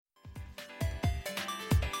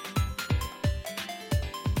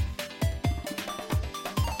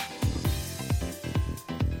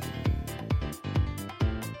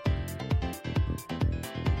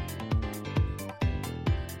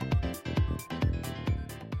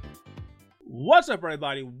What's up,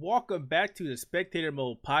 everybody? Welcome back to the Spectator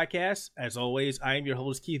Mode podcast. As always, I am your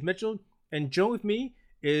host, Keith Mitchell, and joined with me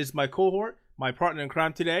is my cohort, my partner in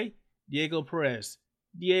crime today, Diego Perez.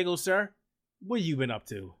 Diego, sir, what have you been up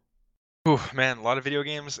to? Ooh, man, a lot of video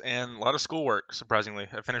games and a lot of schoolwork, surprisingly.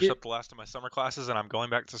 I finished Yeah. up the last of my summer classes, and I'm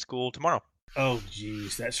going back to school tomorrow. Oh,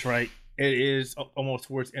 geez, that's right. It is almost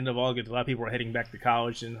towards the end of August. A lot of people are heading back to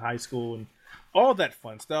college and high school and all that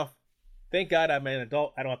fun stuff. Thank God I'm an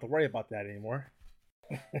adult. I don't have to worry about that anymore.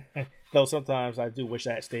 Though sometimes I do wish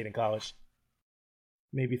I had stayed in college.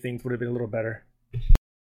 Maybe things would have been a little better.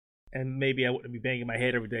 And maybe I wouldn't be banging my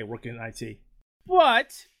head every day working in IT.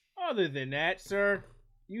 But, other than that, sir,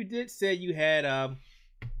 you did say you had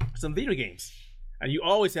some video games. And you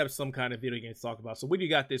always have some kind of video games to talk about. So what do you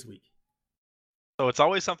got this week? So it's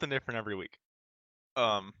always something different every week.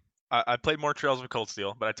 I played more Trails of Cold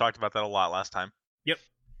Steel, but I talked about that a lot last time. Yep.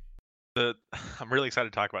 I'm really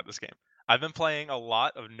excited to talk about this game. I've been playing a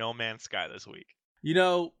lot of No Man's Sky this week. You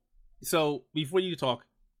know, so before you talk,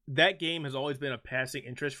 that game has always been a passing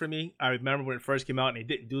interest for me. I remember when it first came out and it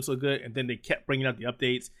didn't do so good, and then they kept bringing out the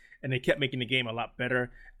updates and they kept making the game a lot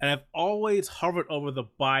better. And I've always hovered over the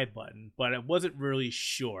buy button, but I wasn't really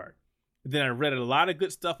sure. Then I read a lot of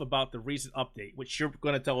good stuff about the recent update, which you're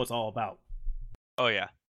going to tell us all about. Oh, yeah.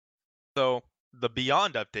 So the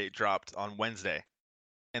Beyond update dropped on Wednesday,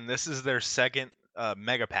 and this is their second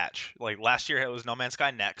mega patch. Like last year, it was No Man's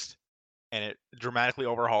Sky Next, and it dramatically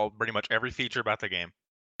overhauled pretty much every feature about the game.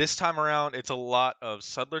 This time around, it's a lot of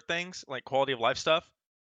subtler things, like quality of life stuff.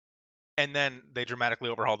 And then they dramatically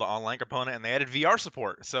overhauled the online component, and they added VR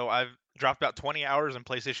support. So I've dropped about 20 hours in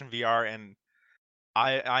PlayStation VR, and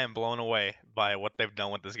I am blown away by what they've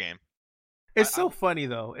done with this game. It's so funny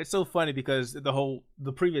though. It's so funny because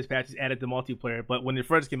the previous patches added the multiplayer, but when it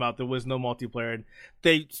first came out, there was no multiplayer. And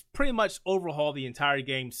they pretty much overhauled the entire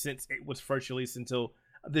game since it was first released until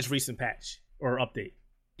this recent patch or update.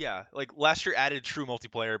 Yeah, like last year added true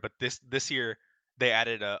multiplayer, but this year they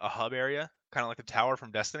added a hub area, kind of like the tower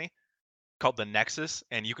from Destiny, called the Nexus,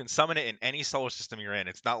 and you can summon it in any solar system you're in.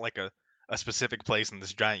 It's not like a specific place in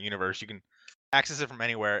this giant universe. You can access it from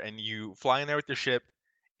anywhere, and you fly in there with your ship,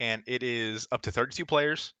 and it is up to 32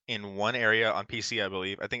 players in one area on PC, I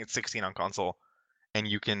believe. I think it's 16 on console, and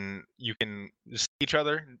you can see each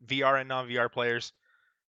other, VR and non-VR players.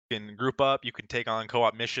 You can group up, you can take on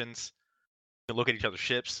co-op missions, you can look at each other's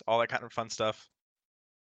ships, all that kind of fun stuff.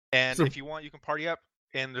 And So, if you want, you can party up,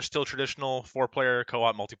 and there's still traditional 4-player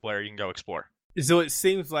co-op multiplayer you can go explore. so it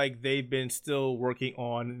seems like they've been still working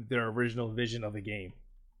on their original vision of the game,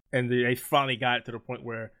 and they finally got it to the point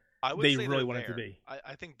where they really want it to be.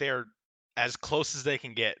 I think they're as close as they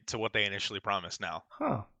can get to what they initially promised now.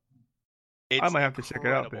 Huh. It's I might have to check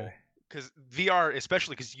it out then. Because VR,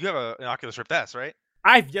 especially because you have an Oculus Rift S, right?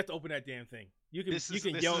 I've yet to open that damn thing. You can This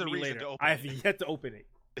yell is at a me reason later. to open I have it. yet to open it.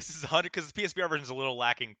 This is 100 because the PSVR version is a little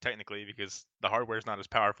lacking technically because the hardware is not as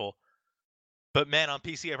powerful. But man, on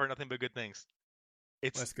PC, I've heard nothing but good things.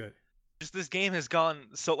 That's good. Just this game has gone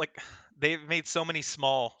so like they've made so many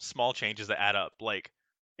small changes that add up. Like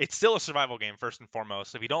it's still a survival game first and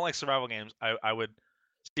foremost. If you don't like survival games, I would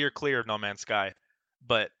steer clear of No Man's Sky.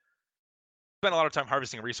 But spend a lot of time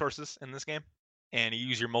harvesting resources in this game, and you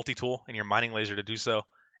use your multi-tool and your mining laser to do so.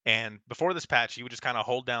 And before this patch, you would just kind of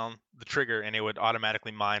hold down the trigger and it would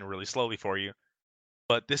automatically mine really slowly for you.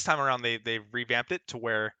 But this time around, they've revamped it to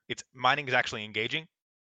where it's mining is actually engaging.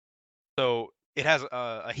 So it has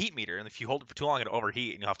a heat meter, and if you hold it for too long, it'll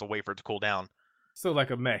overheat, and you'll have to wait for it to cool down. So like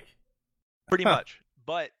a mech. Pretty much.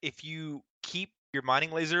 But if you keep your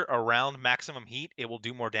mining laser around maximum heat, it will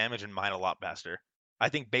do more damage and mine a lot faster. I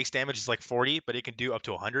think base damage is like 40, but it can do up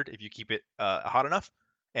to 100 if you keep it hot enough.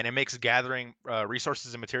 And it makes gathering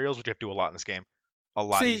resources and materials, which you have to do a lot in this game, a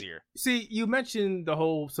lot easier. See, you mentioned the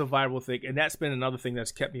whole survival thing, and that's been another thing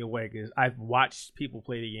that's kept me awake. Is I've watched people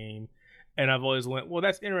play the game, and I've always went, well,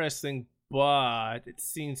 that's interesting, but it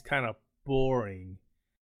seems kind of boring.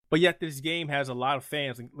 But yet this game has a lot of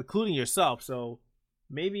fans, including yourself. So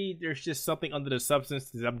maybe there's just something under the substance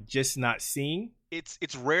that I'm just not seeing.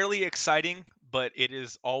 It's rarely exciting, but it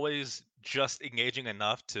is always just engaging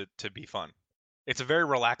enough to be fun. It's a very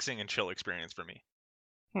relaxing and chill experience for me.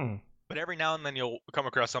 But every now and then you'll come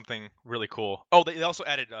across something really cool. Oh, they also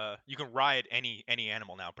added you can ride any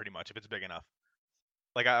animal now, pretty much, if it's big enough.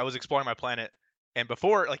 Like I was exploring my planet, and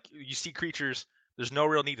before, like you see creatures, there's no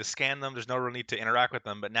real need to scan them. There's no real need to interact with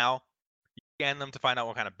them. But now you scan them to find out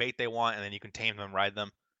what kind of bait they want, and then you can tame them, ride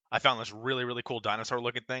them. I found this really cool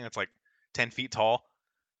dinosaur-looking thing. It's like 10 feet tall,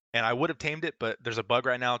 and I would have tamed it, but there's a bug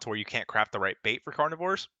right now to where you can't craft the right bait for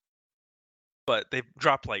carnivores. but they've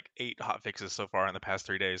dropped like 8 hot fixes so far in the past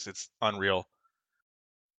 3 days. It's unreal.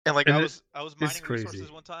 And like And I was it's mining crazy. resources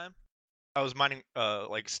one time. I was mining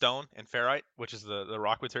like stone and ferrite, which is the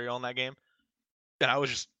rock material in that game. And I was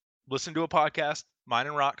just listening to a podcast,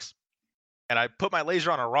 mining rocks, and I put my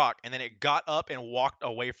laser on a rock, and then it got up and walked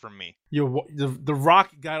away from me. The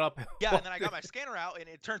rock got up. Yeah, and then I got my scanner out, and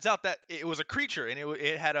it turns out that it was a creature, and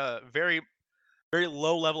it had a very, very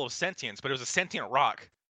low level of sentience, but it was a sentient rock.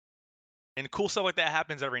 And cool stuff like that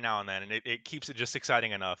happens every now and then, and it keeps it just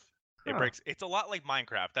exciting enough. It Huh. breaks. It's a lot like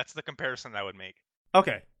Minecraft. That's the comparison I would make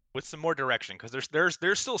Okay. with some more direction, because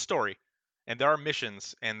there's still a story, and there are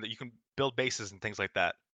missions, and you can build bases and things like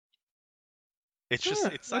that. It's just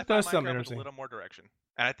Yeah, it's that sci-fi does sound Minecraft with a interesting. little more direction,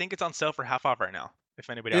 and I think it's on sale for half off right now. If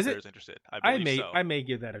anybody Is out there it? is interested, I believe so. I may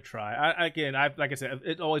give that a try. I've like I said,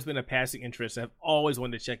 it's always been a passing interest. I've always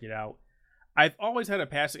wanted to check it out. I've always had a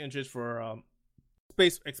passing interest for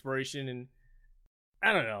space exploration, and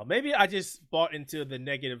I don't know. Maybe I just bought into the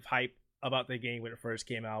negative hype about the game when it first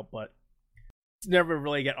came out, but it's never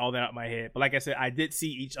really got all that out of my head. But like I said, I did see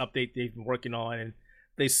each update they've been working on, and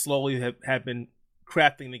they slowly have been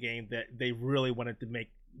crafting the game that they really wanted to make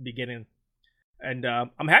beginning. And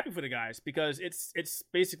I'm happy for the guys because it's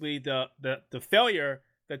basically the failure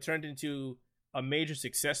that turned into a major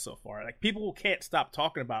success so far. Like people can't stop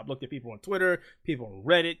talking about it. I'm looking at people on Twitter, people on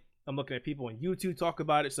Reddit. I'm looking at people on YouTube talk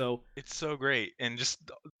about it. So It's so great, and just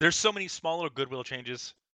there's so many small little goodwill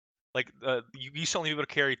changes. Like you used to only be able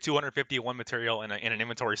to carry 251 material in an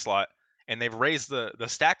inventory slot, and they've raised the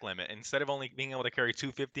stack limit. Instead of only being able to carry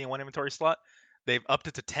 250 in one inventory slot, they've upped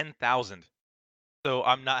it to 10,000. So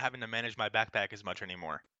I'm not having to manage my backpack as much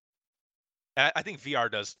anymore. And I think VR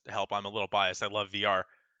does help. I'm a little biased. I love VR,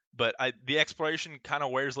 but the exploration kind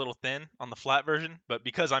of wears a little thin on the flat version. But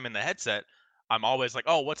because I'm in the headset, I'm always like,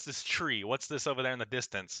 oh, what's this tree? What's this over there in the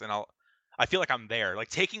distance? And I feel like I'm there. Like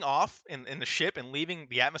taking off in the ship and leaving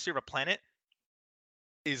the atmosphere of a planet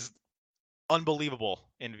is unbelievable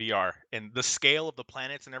in VR. And the scale of the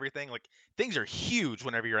planets and everything, like things are huge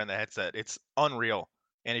whenever you're in the headset. It's unreal.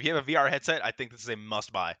 And if you have a VR headset, I think this is a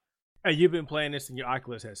must buy. and you've been playing this in your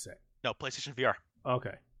Oculus headset. No, PlayStation VR.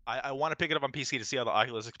 Okay. I want to pick it up on PC to see how the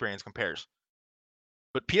Oculus experience compares.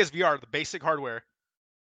 But PSVR, the basic hardware,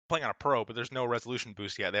 playing on a Pro, but there's no resolution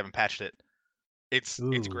boost yet. They haven't patched it. It's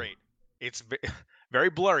Ooh. great. It's very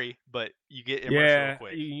blurry, but you get immersed Yeah. real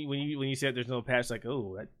quick. When you said there's no patch, like,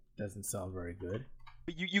 oh, that doesn't sound very good.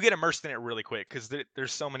 But you get immersed in it really quick because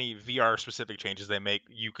there's so many VR specific changes they make.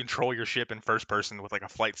 You control your ship in first person with like a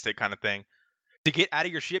flight stick kind of thing. To get out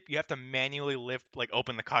of your ship, you have to manually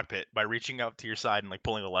open the cockpit by reaching out to your side and like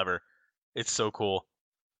pulling a lever. It's so cool.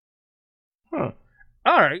 Huh.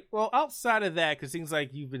 All right. Well, outside of that, because it seems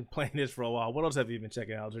like you've been playing this for a while, what else have you been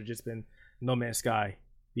checking out? Or just been No Man's Sky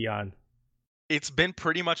Beyond? It's been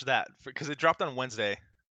pretty much that because it dropped on Wednesday,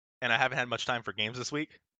 and I haven't had much time for games this week.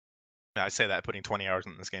 I say that putting 20 hours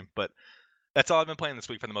in this game, but that's all I've been playing this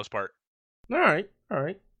week for the most part. All right.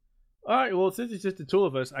 Well, since it's just the two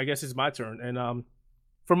of us, I guess it's my turn. And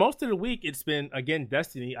for most of the week, it's been again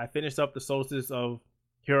Destiny. I finished up the Solstice of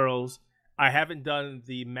Heroes. I haven't done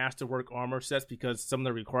the Masterwork armor sets because some of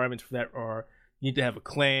the requirements for that are you need to have a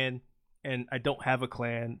clan, and I don't have a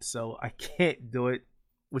clan, so I can't do it,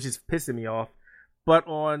 which is pissing me off. But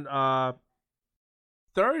on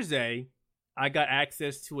Thursday, I got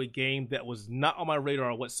access to a game that was not on my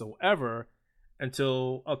radar whatsoever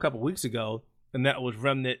until a couple weeks ago, and that was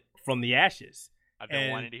Remnant from the Ashes. I've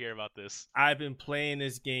been wanting to hear about this. I've been playing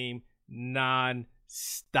this game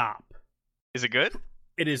non-stop. Is it good?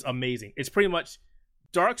 It is amazing. It's pretty much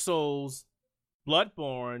Dark Souls,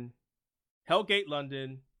 Bloodborne, Hellgate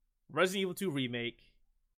London, Resident Evil 2 Remake,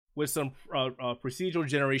 with some procedural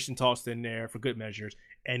generation tossed in there for good measures,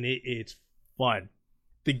 and it's fun.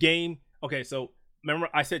 The game, okay, so remember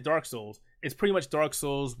I said Dark Souls. It's pretty much Dark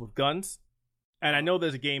Souls with guns. And I know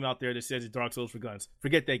there's a game out there that says it's Dark Souls for guns.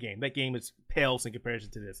 Forget that game. That game is pales in comparison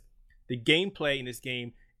to this. The gameplay in this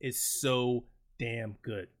game is so damn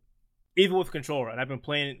good. Even with controller, and I've been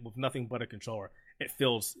playing it with nothing but a controller. It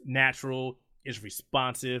feels natural, it's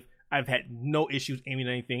responsive. I've had no issues aiming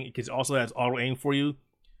at anything. It also has auto aim for you,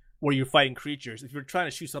 where you're fighting creatures. If you're trying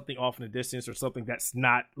to shoot something off in the distance or something that's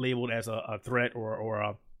not labeled as a threat or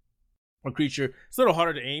a creature, it's a little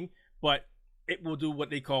harder to aim, but it will do what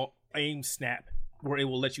they call aim snap, where it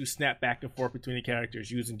will let you snap back and forth between the characters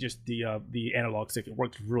using just the analog stick. It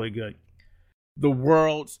works really good. The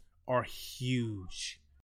worlds are huge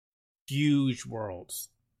worlds.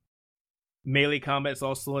 Melee combat's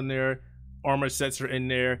also in there. Armor sets are in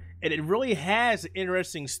there, and it really has an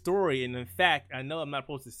interesting story. And in fact, I know I'm not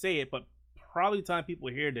supposed to say it, but probably the time people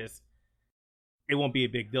hear this, it won't be a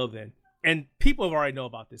big deal then. And people have already know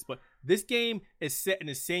about this, but this game is set in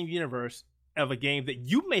the same universe of a game that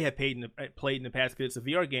you may have played in the past because it's a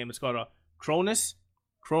VR game. It's called a Cronus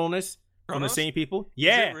from the same people.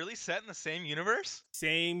 Yeah. Is it really set in the same universe?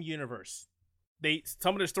 Same universe.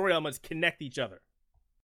 Some of the story elements connect each other.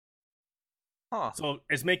 Huh. So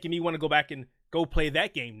it's making me want to go back and go play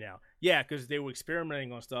that game now. Yeah, because they were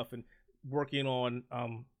experimenting on stuff and working on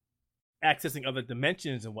accessing other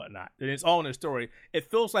dimensions and whatnot. And it's all in the story. It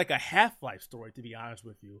feels like a Half-Life story, to be honest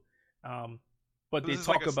with you. But This is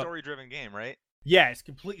like a story-driven game, right? Yeah, it's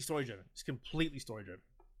completely story-driven.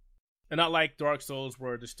 And not like Dark Souls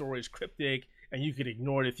where the story is cryptic and you can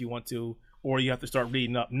ignore it if you want to, or you have to start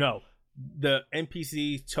reading up. No, the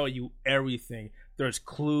NPCs tell you everything. There's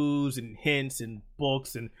clues and hints and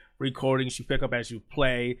books and recordings you pick up as you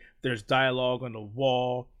play. There's dialogue on the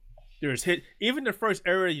wall. Even the first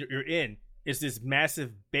area you're in is this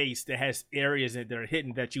massive base that has areas in it that are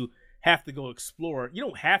hidden that you have to go explore. You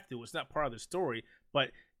don't have to. It's not part of the story. But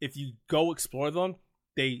if you go explore them,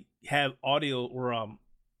 they have audio or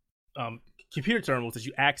computer terminals that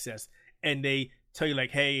you access, and they tell you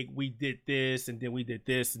like, hey, we did this, and then we did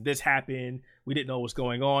this, and this happened. We didn't know what was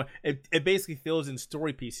going on. It basically fills in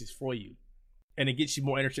story pieces for you, and it gets you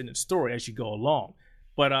more interested in the story as you go along.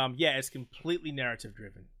 But yeah, it's completely narrative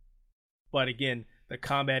driven. But again, the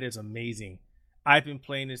combat is amazing. I've been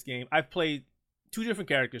playing this game. I've played 2 different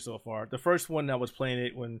characters so far. The first one I was playing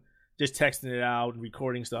it when just texting it out and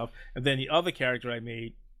recording stuff, and then the other character I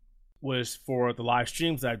made was for the live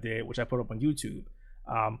streams I did, which I put up on YouTube.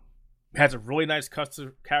 Has a really nice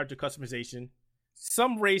character customization.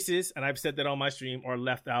 Some races, and I've said that on my stream, are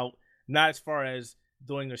left out. Not as far as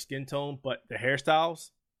doing their skin tone, but the hairstyles.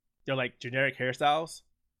 They're like generic hairstyles.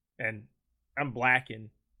 And I'm black, and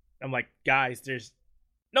I'm like, guys, there's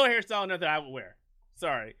no hairstyle that I would wear.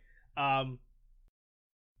 Sorry.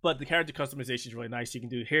 But the character customization is really nice. You can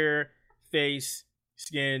do hair, face,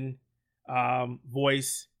 skin,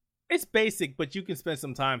 voice. It's basic, but you can spend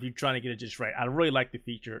some time if you're trying to get it just right. I really like the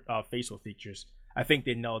facial features. I think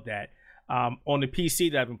they know that. On the PC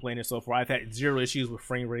that I've been playing it so far, I've had 0 issues with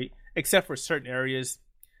frame rate, except for certain areas.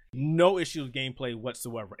 No issues with gameplay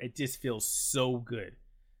whatsoever. It just feels so good.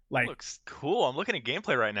 Like, it looks cool. I'm looking at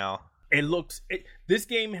gameplay right now. This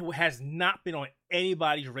game has not been on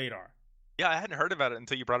anybody's radar. Yeah, I hadn't heard about it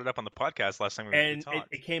until you brought it up on the podcast last time we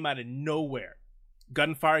talked. It came out of nowhere.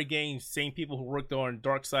 Gunfire Games, same people who worked on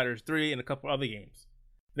Darksiders 3 and a couple other games.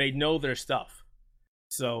 They know their stuff.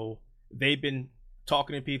 So they've been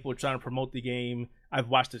talking to people, trying to promote the game. I've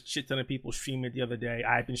watched a shit ton of people stream it the other day.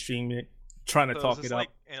 I've been streaming it, trying to talk it up. Like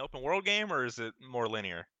an open world game, or is it more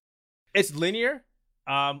linear? It's linear,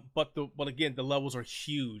 but again, the levels are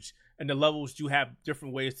huge. And the levels, you have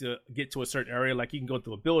different ways to get to a certain area. Like you can go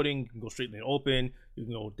through a building, you can go straight in the open, you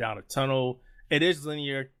can go down a tunnel. It is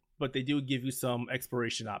linear, but they do give you some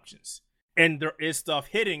exploration options. And there is stuff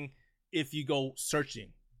hidden if you go searching.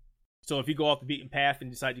 So if you go off the beaten path and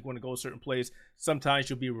decide you want to go a certain place, sometimes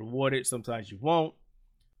you'll be rewarded, sometimes you won't.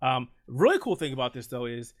 Really cool thing about this though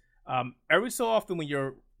is every so often when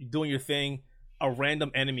you're doing your thing, a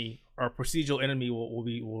random enemy or a procedural enemy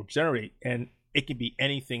will generate, and it can be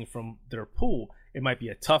anything from their pool. It might be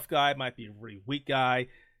a tough guy, it might be a really weak guy,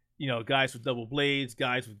 guys with double blades,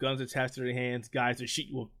 guys with guns attached to their hands, guys that shoot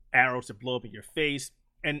you with arrows to blow up in your face,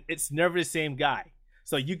 and it's never the same guy.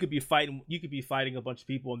 So you could be fighting a bunch of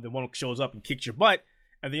people, and then one shows up and kicks your butt,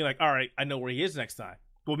 and then you're like, all right, I know where he is next time.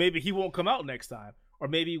 Well, maybe he won't come out next time, or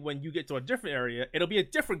maybe when you get to a different area, it'll be a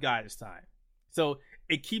different guy this time. So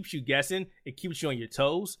it keeps you guessing, it keeps you on your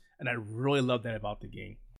toes, and I really love that about the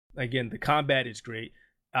game. Again, the combat is great.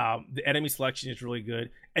 The enemy selection is really good,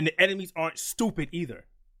 and the enemies aren't stupid either.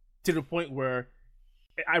 To the point where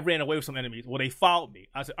I ran away with some enemies. Well, they followed me.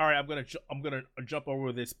 I said, "All right, I'm gonna jump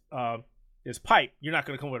over this pipe. You're not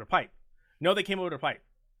gonna come over the pipe." No, they came over the pipe.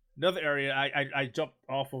 Another area, I jumped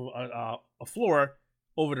off of a floor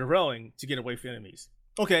over the railing to get away from enemies.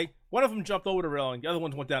 Okay, one of them jumped over the railing. The other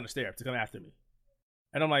one went down the stairs to come after me.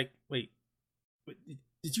 And I'm like, wait,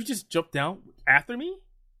 did you just jump down after me?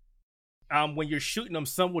 When you're shooting them,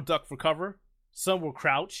 some will duck for cover, some will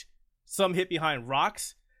crouch, some hit behind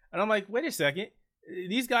rocks. And I'm like, wait a second.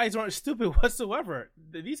 These guys aren't stupid whatsoever.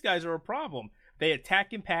 These guys are a problem. They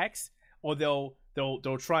attack in packs, or they'll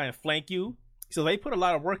try and flank you. So they put a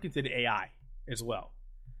lot of work into the AI as well.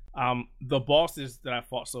 The bosses that I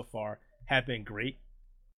fought so far have been great.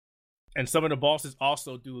 And some of the bosses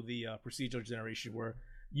also do the procedural generation where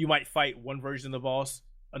you might fight one version of the boss,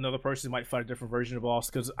 another person might fight a different version of the boss.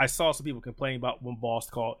 Because I saw some people complaining about one boss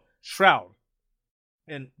called Shroud.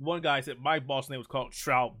 And one guy said my boss name was called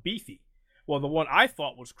Shroud Beefy. Well, the one I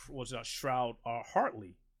thought was Shroud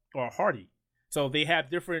Hartley or Hardy. So they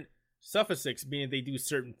have different suffixes, meaning they do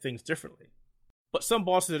certain things differently. But some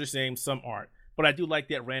bosses are the same, some aren't. But I do like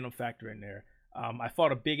that random factor in there. I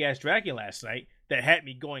fought a big ass dragon last night that had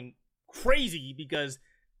me going crazy because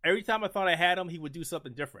every time I thought I had him, he would do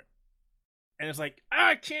something different. And it's like,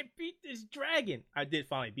 I can't beat this dragon. I did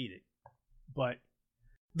finally beat it. But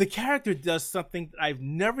the character does something that I've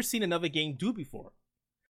never seen another game do before.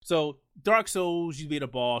 So, Dark Souls, you beat a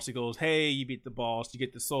boss, it goes, hey, you beat the boss, you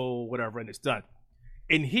get the soul, whatever, and it's done.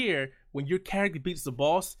 In here, when your character beats the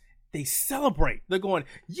boss, they celebrate. They're going,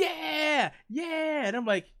 yeah, yeah. And I'm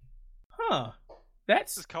like, huh,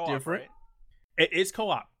 that's co-op, different. Right? It is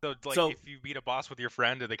co-op. So, if you beat a boss with your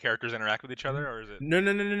friend, do the characters interact with each other, or is it?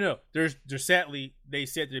 No. There's sadly, they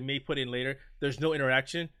said they may put in later. There's no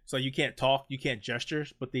interaction, so you can't talk, you can't gesture,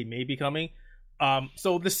 but they may be coming.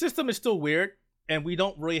 So the system is still weird, and we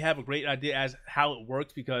don't really have a great idea as how it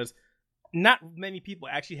works because not many people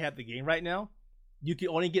actually have the game right now. You can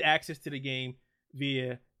only get access to the game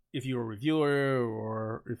via if you're a reviewer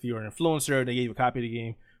or if you're an influencer, they gave you a copy of the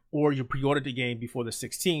game, or you pre-ordered the game before the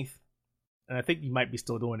 16th. And I think you might be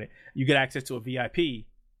still doing it. You get access to a VIP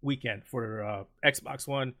weekend for Xbox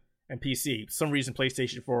One and PC. For some reason,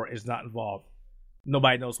 PlayStation 4 is not involved.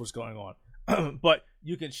 Nobody knows what's going on. But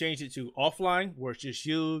you can change it to offline, where it's just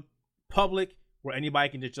you, public, where anybody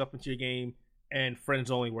can just jump into your game, and friends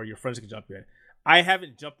only, where your friends can jump in. I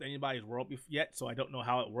haven't jumped in anybody's world yet, so I don't know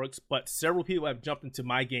how it works. But several people have jumped into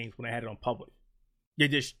my games when I had it on public. They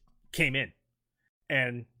just came in.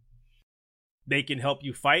 And they can help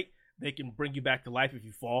you fight. They can bring you back to life if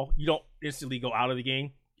you fall. You don't instantly go out of the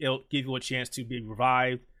game. It'll give you a chance to be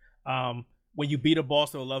revived. When you beat a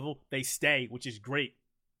boss at a level, they stay, which is great.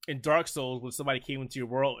 In Dark Souls, when somebody came into your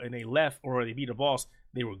world and they left or they beat a boss,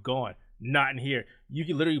 they were gone. Not in here. You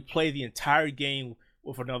can literally play the entire game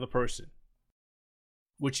with another person,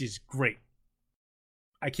 which is great.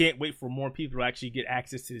 I can't wait for more people to actually get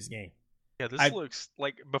access to this game. Yeah, this looks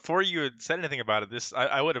like, before you had said anything about it,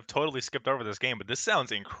 I would have totally skipped over this game, but this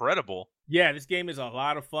sounds incredible. Yeah, this game is a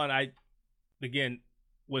lot of fun. Again,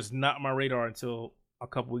 was not on my radar until a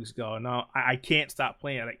couple weeks ago. And now I can't stop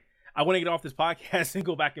playing. Like, I want to get off this podcast and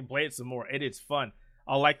go back and play it some more. It is fun.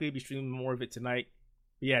 I'll likely be streaming more of it tonight.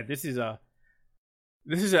 But yeah, this is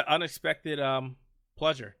an unexpected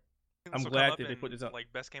pleasure. I'm glad that they put this up.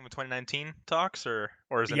 Like best game of 2019 talks, or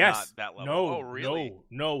is it yes. Not that level? No, oh, really?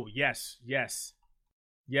 No, yes.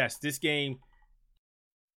 This game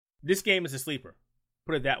is a sleeper.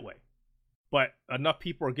 Put it that way. But enough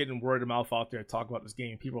people are getting word of mouth out there to talk about this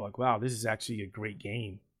game. People are like, wow, this is actually a great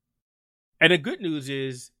game. And the good news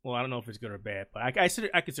is, well, I don't know if it's good or bad, but I consider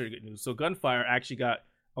it good news. So Gunfire actually got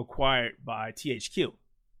acquired by THQ,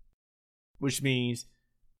 which means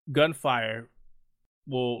Gunfire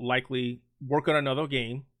will likely work on another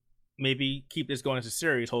game, maybe keep this going as a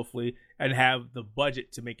series, hopefully, and have the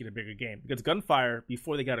budget to make it a bigger game. Because Gunfire,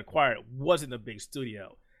 before they got acquired, wasn't a big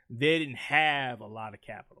studio. They didn't have a lot of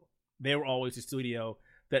capital. They were always a studio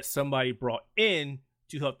that somebody brought in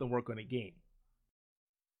to help them work on a game.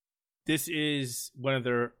 This is one of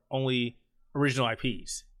their only original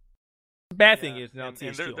IPs. The bad thing is now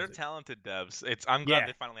THQ they're talented devs. I'm glad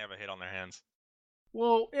they finally have a hit on their hands.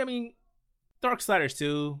 Well, I mean, Darksiders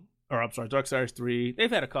 2, or I'm sorry, Darksiders 3, they've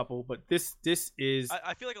had a couple, but this is...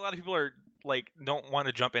 I feel like a lot of people are don't want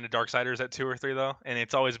to jump into Darksiders at 2 or 3 though, and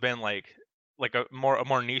it's always been like a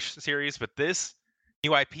more niche series, but this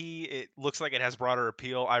new IP, it looks like it has broader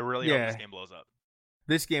appeal. I really hope this game blows up.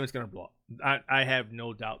 This game is going to blow up. I have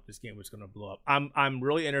no doubt this game is going to blow up. I'm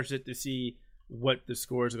really interested to see what the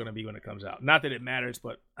scores are going to be when it comes out. Not that it matters,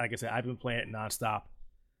 but like I said, I've been playing it nonstop.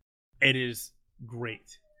 It is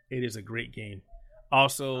great. It is a great game.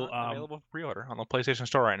 Also, available for pre-order on the PlayStation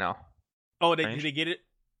Store right now. Oh, did they get it?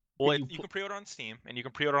 Well, you can pre-order on Steam and you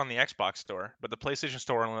can pre-order on the Xbox Store, but the PlayStation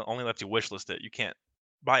Store only lets you wishlist it. You can't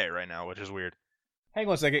buy it right now, which is weird. Hang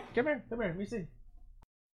on a second. Come here. Let me see.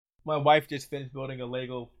 My wife just finished building a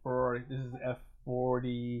Lego Ferrari. This is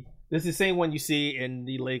F40. This is the same one you see in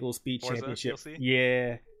the Lego Speed Forza, Championship. DLC?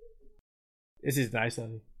 Yeah. This is nice,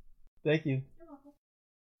 honey. Thank you.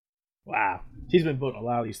 Wow. She's been building a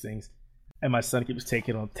lot of these things. And my son keeps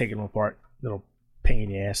taking them apart. Little pain in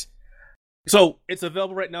the ass. So, it's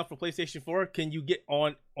available right now for PlayStation 4. Can you get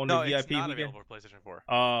on the VIP No, it's not weekend? available for PlayStation 4.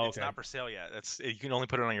 Oh, okay. It's not for sale yet. You can only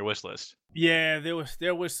put it on your wish list. Yeah,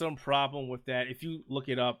 there was some problem with that. If you look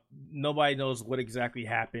it up, nobody knows what exactly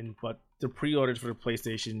happened, but the pre-orders for the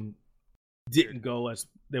PlayStation didn't go as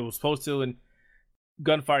they were supposed to, and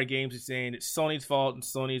Gunfire Games is saying it's Sony's fault, and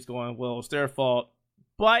Sony's going, well, it's their fault.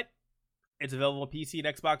 But it's available on PC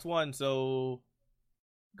and Xbox One, so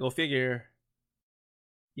go figure.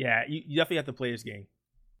 Yeah, you definitely have to play this game.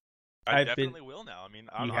 I definitely will now. I mean,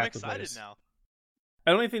 I'm have to play excited this. now.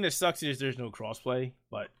 The only thing that sucks is there's no crossplay,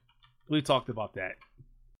 but we talked about that.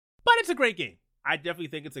 But it's a great game. I definitely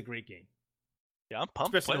think it's a great game. Yeah, I'm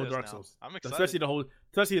pumped to play Especially this Dark now. Souls. I'm excited.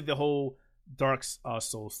 Especially the whole Dark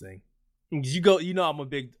Souls thing. I'm a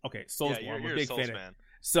big Souls. Yeah, I'm a you're big a Souls fan. fan.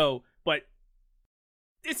 So, but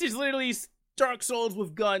this is literally Dark Souls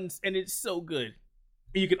with guns, and it's so good.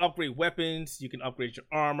 You can upgrade weapons. You can upgrade your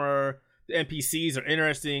armor. The NPCs are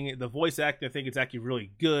interesting. The voice acting, I think, is actually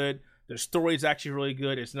really good. The story is actually really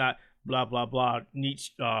good. It's not blah blah blah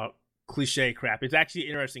niche cliche crap. It's actually an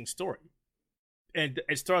interesting story, and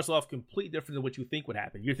it starts off completely different than what you think would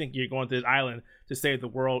happen. You think you're going to this island to save the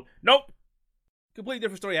world. Nope, completely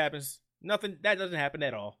different story happens. Nothing that doesn't happen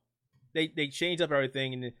at all. They change up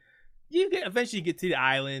everything, and you eventually get to the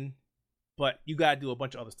island, but you gotta do a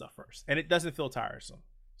bunch of other stuff first, and it doesn't feel tiresome.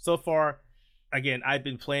 So far, again, I've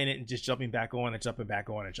been playing it and just jumping back on and jumping back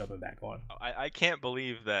on and jumping back on. I can't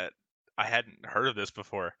believe that I hadn't heard of this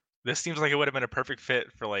before. This seems like it would have been a perfect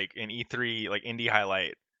fit for like an E3 like indie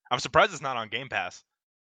highlight. I'm surprised it's not on Game Pass.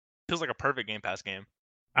 Feels like a perfect Game Pass game.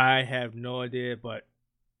 I have no idea, but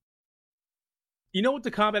you know what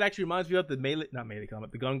the combat actually reminds me of? The melee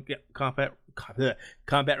combat. The gun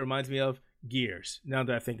combat reminds me of Gears. Now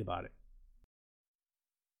that I think about it,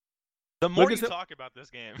 the more you talk about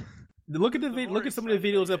this game, look at some of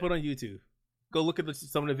the videos I put on YouTube. Go look at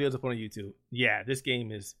some of the videos I put on YouTube. Yeah, this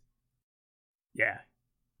game is. Yeah,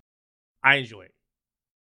 I enjoy it.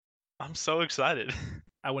 I'm so excited.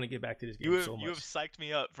 I want to get back to this game so much. You have psyched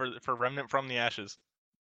me up for Remnant from the Ashes.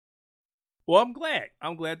 Well, I'm glad.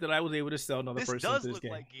 I'm glad that I was able to sell another person to this game. This does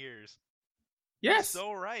look like Gears. Yes. You're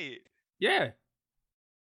so right. Yeah.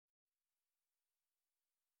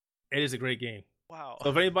 It is a great game. Wow. So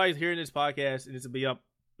if anybody's hearing this podcast and it's will be up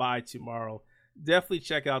by tomorrow, definitely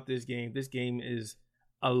check out this game. This game is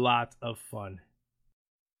a lot of fun.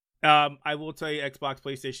 I will tell you, Xbox,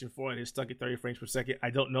 PlayStation 4, and it's stuck at 30 frames per second.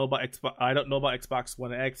 I don't know about Xbox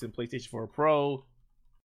One X and PlayStation 4 Pro.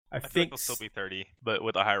 I think it'll still be 30, but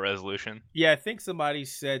with a higher resolution. Yeah, I think somebody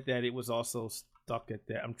said that it was also stuck at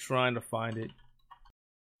that. I'm trying to find it.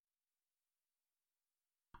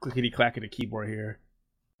 Clickety clack at the keyboard here.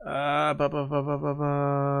 Let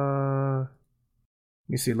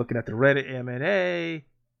me see. Looking at the Reddit AMA,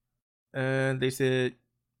 and they said,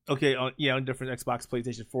 okay, on different Xbox,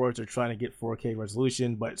 PlayStation 4s, they're trying to get 4K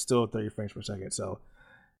resolution, but it's still 30 frames per second. So,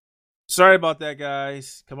 sorry about that,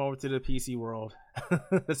 guys. Come over to the PC world.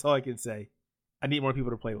 That's all I can say. I need more people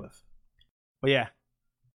to play with. But yeah.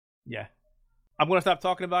 I'm gonna stop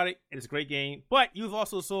talking about it. It's a great game, but you've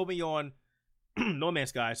also sold me on No Man's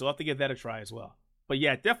Sky, so I'll have to give that a try as well. But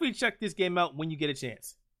yeah, definitely check this game out when you get a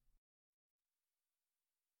chance.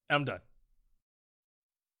 I'm done.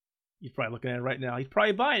 He's probably looking at it right now. He's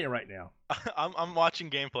probably buying it right now. I'm watching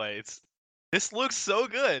gameplay. This looks so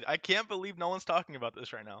good. I can't believe no one's talking about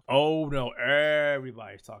this right now. Oh no,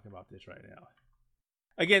 everybody's talking about this right now.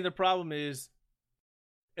 Again, the problem is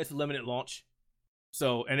it's a limited launch.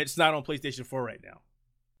 So, and it's not on PlayStation 4 right now.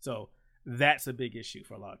 So, that's a big issue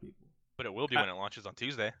for a lot of people. But it will be when it launches on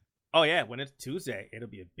Tuesday. Oh yeah, when it's Tuesday, it'll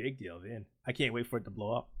be a big deal then. I can't wait for it to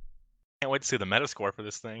blow up. Can't wait to see the Metascore for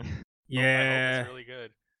this thing. Yeah. I hope it's really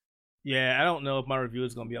good. Yeah, I don't know if my review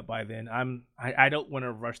is going to be up by then. I don't want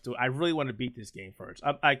to rush through it. I really want to beat this game first.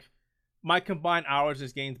 My combined hours in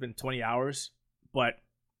this game's been 20 hours, but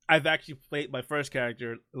I've actually played my first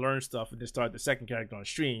character, learned stuff, and then started the second character on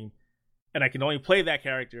stream. And I can only play that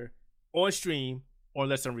character on stream or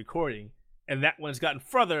unless I'm recording. And that one's gotten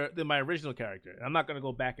further than my original character. And I'm not going to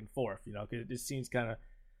go back and forth, because it just seems kind of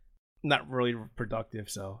not really productive.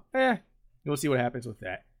 So, we'll see what happens with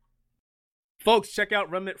that. Folks, check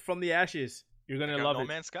out Remnant from the Ashes. You're going to love it. No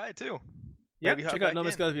Man's Sky, too. Yeah, check out No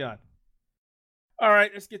Man's Sky Beyond. All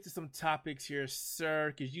right, let's get to some topics here,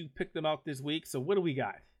 sir, because you picked them out this week. So what do we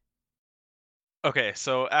got? Okay,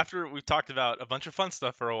 so after we've talked about a bunch of fun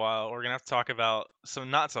stuff for a while, we're going to have to talk about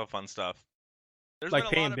some not so fun stuff. There's like been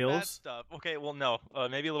a paying lot of bills? bad stuff. Okay, well, no,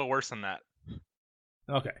 maybe a little worse than that.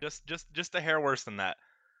 Okay. Just a hair worse than that.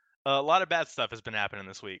 A lot of bad stuff has been happening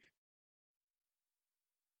this week.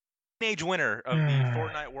 Teenage winner of the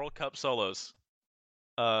Fortnite World Cup solos.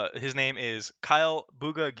 His name is Kyle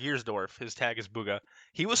Booga Giersdorf. His tag is Booga.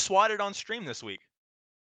 He was swatted on stream this week.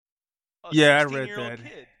 Yeah, I read that.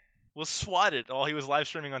 Kid was swatted while he was live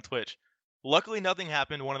streaming on Twitch. Luckily, nothing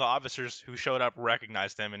happened. One of the officers who showed up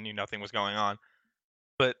recognized him and knew nothing was going on.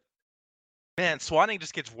 But man, swatting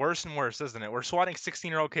just gets worse and worse, doesn't it? We're swatting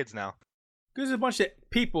 16-year-old kids now. Because there's a bunch of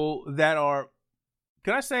people that are.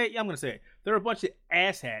 Can I say it? Yeah, I'm gonna say it. There are a bunch of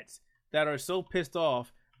asshats that are so pissed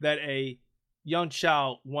off that a young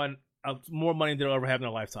child won more money than they'll ever have in their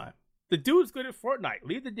lifetime. The dude's good at Fortnite.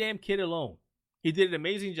 Leave the damn kid alone. He did an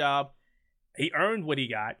amazing job. He earned what he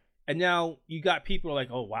got. And now you got people like,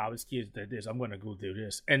 oh, wow, this kid did this. I'm going to go do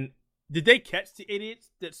this. And did they catch the idiots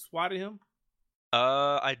that swatted him?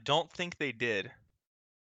 I don't think they did.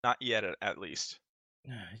 Not yet, at least.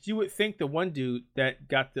 You would think the one dude that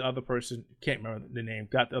got the other person, can't remember the name,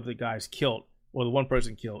 got the other guys killed, or the one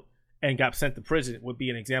person killed, and got sent to prison would be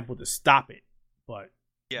an example to stop it. But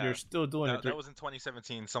yeah, they're still doing it. That was in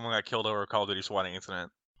 2017. Someone got killed over a Call of Duty swatting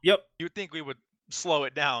incident. Yep. You'd think we would slow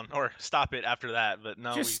it down or stop it after that, but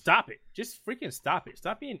no. Just stop it. Just freaking stop it.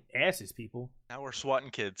 Stop being asses, people. Now we're swatting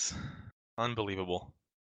kids. Unbelievable.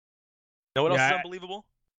 Know what else is unbelievable?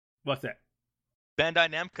 What's that?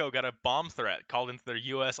 Bandai Namco got a bomb threat called into their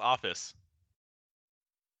U.S. office.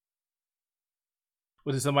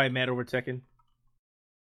 Was it somebody mad over Tekken?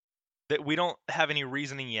 That we don't have any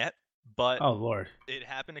reasoning yet, but oh Lord, it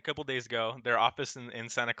happened a couple days ago. Their office in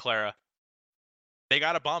Santa Clara, they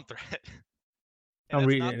got a bomb threat. I'm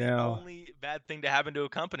reading it now. The only bad thing to happen to a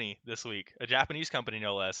company this week, a Japanese company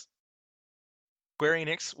no less. Square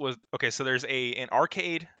Enix was okay. So there's an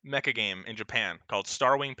arcade mecha game in Japan called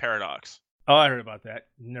Starwing Paradox. Oh, I heard about that.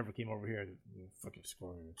 Never came over here. Fucking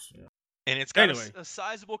Square Enix. Yeah. And it's got a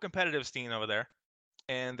sizable competitive scene over there,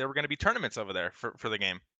 and there were going to be tournaments over there for the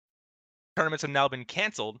game. Tournaments have now been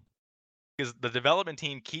canceled because the development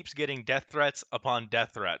team keeps getting death threats upon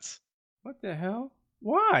death threats. What the hell?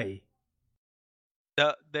 Why?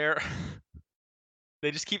 They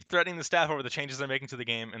just keep threatening the staff over the changes they're making to the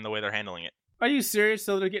game and the way they're handling it. Are you serious?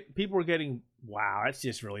 So people are getting, wow, that's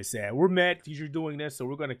just really sad. We're mad because you're doing this, so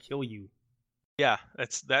we're gonna kill you. Yeah,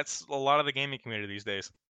 that's a lot of the gaming community these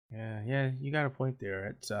days. Yeah, you got a point there.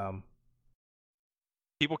 It's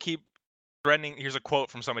people keep threatening. Here's a quote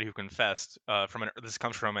from somebody who confessed. This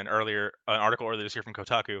comes from an article earlier this year from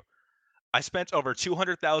Kotaku. I spent over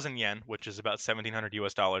 200,000 yen, which is about $1,700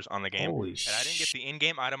 US on the game, and I didn't get the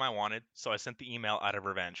in-game item I wanted, so I sent the email out of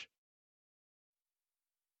revenge.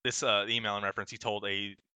 This email in reference, he told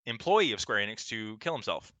a employee of Square Enix to kill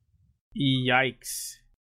himself. Yikes!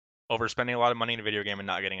 Over spending a lot of money in a video game and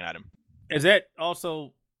not getting an item. Is that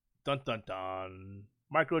also dun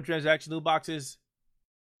microtransaction loot boxes?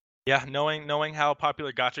 Yeah, knowing how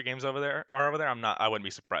popular gacha games are over there, I wouldn't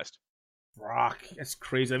be surprised. Rock, that's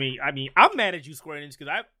crazy. I mean, I'm mad at you, Square Enix,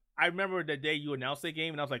 because I remember the day you announced that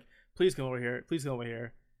game, and I was like, please come over here, please come over here.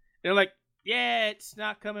 And they're like, yeah, it's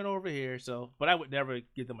not coming over here. So, but I would never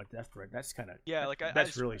give them a death threat. That's kind of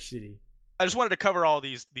that's really shitty. I just wanted to cover all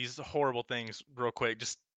these horrible things real quick.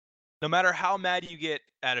 Just no matter how mad you get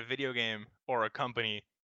at a video game or a company,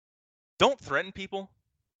 don't threaten people.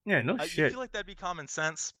 Yeah, no shit. I feel like that'd be common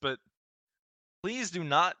sense, but please do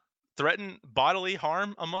not threaten bodily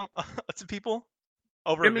harm to people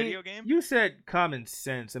over a video game. You said common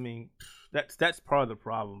sense. I mean, that's part of the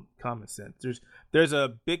problem. Common sense. There's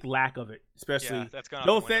a big lack of it, especially. Yeah,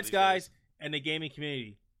 no offense, guys, and the gaming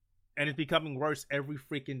community, and it's becoming worse every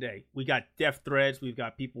freaking day. We got death threats. We've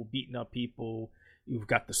got people beating up people. We've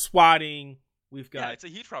got the swatting. We've got it's a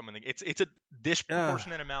huge problem. It's a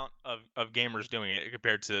disproportionate amount of gamers doing it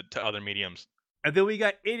compared to other mediums. And then we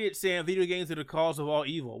got idiots saying video games are the cause of all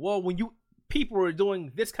evil. Well, when people are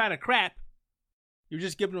doing this kind of crap, you're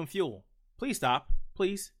just giving them fuel. Please stop.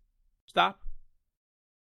 Please stop.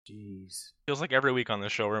 Jeez. Feels like every week on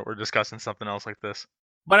this show we're discussing something else like this.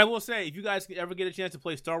 But I will say, if you guys ever get a chance to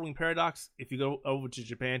play Starwing Paradox, if you go over to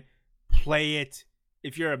Japan, play it.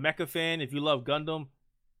 If you're a mecha fan, if you love Gundam,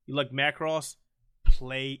 you like Macross,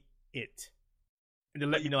 play it. And then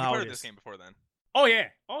let me know how it is. You've heard of this game before then? Oh yeah.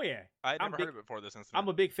 I had never heard of it before this incident. I'm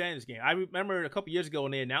a big fan of this game. I remember a couple years ago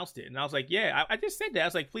when they announced it, and I was like, yeah, I just said that. I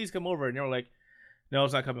was like, please come over. And they were like, no,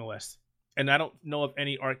 it's not coming west. And I don't know of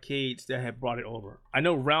any arcades that have brought it over. I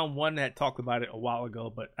know Round 1 had talked about it a while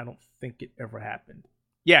ago, but I don't think it ever happened.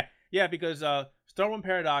 Yeah, because Starwing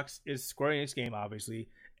Paradox is Square Enix game, obviously,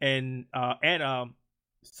 and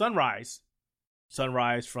Sunrise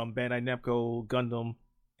from Bandai Namco Gundam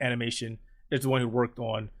Animation is the one who worked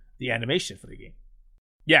on the animation for the game.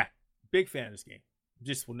 Yeah, big fan of this game.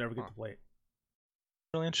 Just will never get to play it.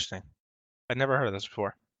 Really interesting. I'd never heard of this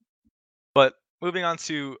before. But moving on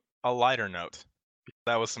to a lighter note,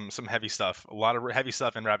 that was some heavy stuff. A lot of heavy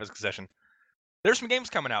stuff in Rapid Succession. There's some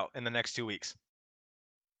games coming out in the next 2 weeks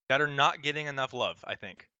that are not getting enough love, I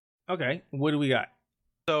think. Okay, what do we got?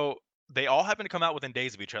 So they all happen to come out within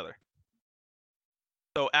days of each other.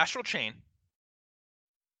 So Astral Chain,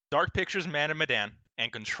 Dark Pictures Man of Medan,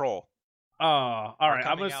 and Control All are right.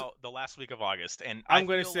 coming out the last week of August, and I'm I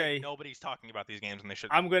gonna feel say like nobody's talking about these games, and they should.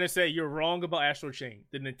 I'm gonna say you're wrong about Astral Chain.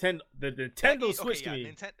 The Nintendo Switch to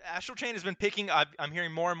me. Astral Chain has been picking. I'm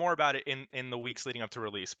hearing more and more about it in the weeks leading up to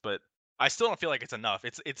release, but I still don't feel like it's enough.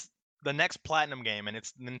 It's the next platinum game, and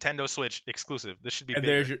it's Nintendo Switch exclusive. This should be And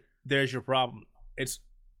bigger. there's your problem. It's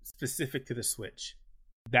specific to the Switch.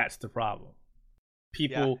 That's the problem.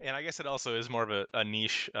 People, and I guess it also is more of a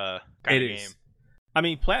niche kind of game. I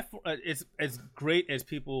mean, platform. It's as great as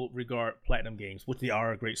people regard Platinum Games, which they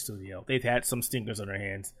are a great studio. They've had some stinkers on their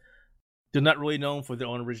hands. They're not really known for their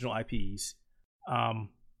own original IPs, and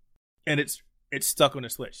it's stuck on the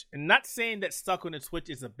Switch. And not saying that stuck on the Switch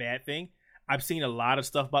is a bad thing. I've seen a lot of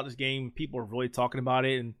stuff about this game. People are really talking about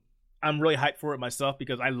it, and I'm really hyped for it myself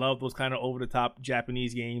because I love those kind of over the top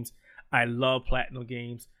Japanese games. I love Platinum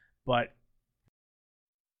games, but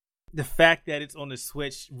the fact that it's on the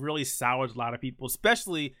Switch really sours a lot of people,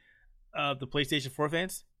 especially the PlayStation 4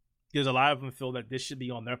 fans, because a lot of them feel that this should be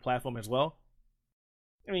on their platform as well.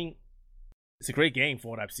 I mean, it's a great game for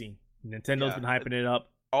what I've seen. Nintendo's been hyping it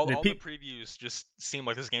up. All the previews just seem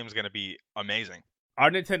like this game is going to be amazing. Our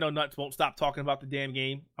Nintendo nuts won't stop talking about the damn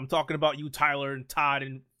game. I'm talking about you, Tyler, and Todd,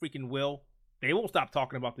 and freaking Will. They won't stop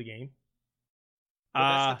talking about the game. Well,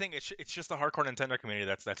 that's the thing. It's just the hardcore Nintendo community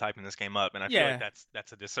that's hyping this game up, and I feel like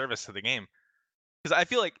that's a disservice to the game. Because I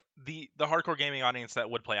feel like the hardcore gaming audience that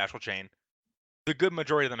would play Astral Chain, the good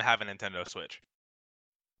majority of them have a Nintendo Switch.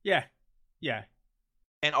 Yeah.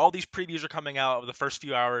 And all these previews are coming out of the first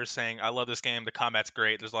few hours saying, "I love this game. The combat's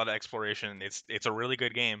great. There's a lot of exploration. It's a really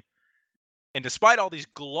good game." And despite all these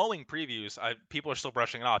glowing previews, people are still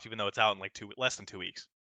brushing it off, even though it's out in like less than 2 weeks.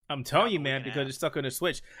 I'm telling you, man, because it's stuck on the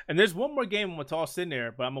Switch. And there's one more game I'm gonna toss in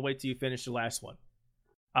there, but I'm gonna wait till you finish the last one.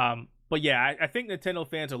 But yeah, I think Nintendo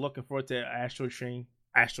fans are looking forward to Astral Train.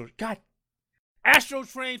 Astral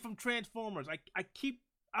Train from Transformers. I keep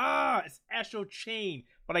it's Astral Chain,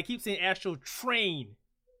 but I keep saying Astral Train.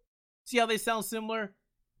 See how they sound similar?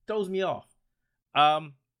 Throws me off.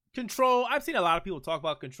 Control. I've seen a lot of people talk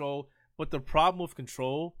about Control, but the problem with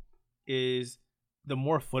Control is the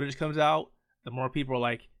more footage comes out, the more people are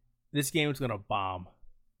like, this game is going to bomb.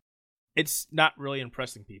 It's not really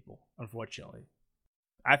impressing people, unfortunately.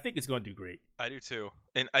 I think it's going to do great. I do too.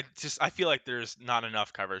 And I feel like there's not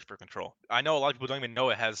enough coverage for Control. I know a lot of people don't even know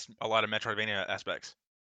it has a lot of Metroidvania aspects.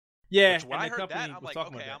 Yeah, when I heard that, I'm like,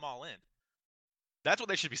 okay, I'm all in. That's what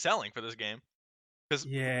they should be selling for this game. Because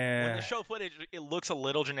when they show footage, it looks a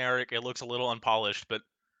little generic, it looks a little unpolished, but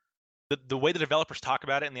the way the developers talk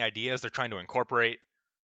about it and the ideas they're trying to incorporate,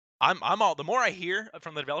 I'm all. The more I hear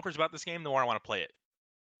from the developers about this game, the more I want to play it.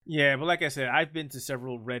 Yeah, but like I said, I've been to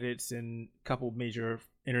several Reddits and a couple major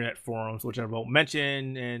internet forums, which I won't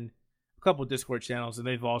mention, and a couple Discord channels, and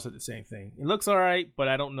they've all said the same thing. It looks all right, but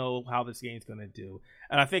I don't know how this game's going to do.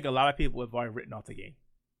 And I think a lot of people have already written off the game.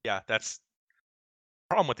 Yeah, that's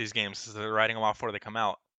the problem with these games is they're writing them off before they come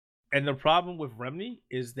out. And the problem with Remedy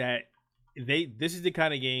is that this is the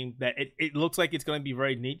kind of game that it looks like it's going to be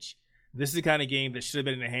very niche. This is the kind of game that should have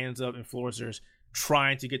been in the hands of influencers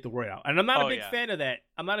trying to get the word out. And I'm not a big fan of that.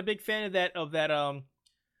 I'm not a big fan of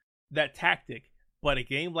that tactic. But a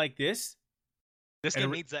game like this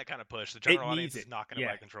game needs that kind of push. The general audience is not going to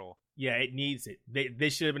buy Control. Yeah, it needs it. They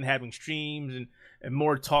should have been having streams and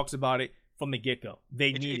more talks about it from the get-go.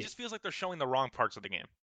 It just feels like they're showing the wrong parts of the game.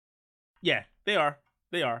 Yeah, they are.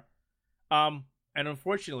 And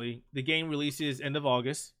unfortunately, the game releases end of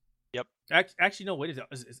August. Yep. Actually, no. Wait, is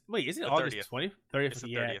it August 20th? 30th. It's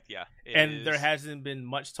the 30th. Yeah. And there hasn't been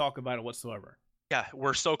much talk about it whatsoever. Yeah,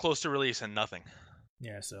 we're so close to release and nothing.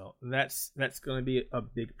 Yeah, so that's going to be a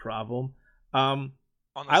big problem. I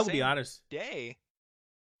will be honest. Day,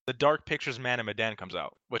 the Dark Pictures Man of Medan comes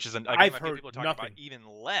out, which is a game I've heard people are talking about even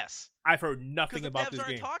less. I've heard nothing about this game. Because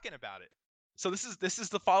the devs aren't talking about it. So this is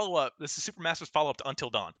the follow-up. This is Supermassive's follow-up to Until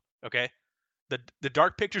Dawn. Okay. The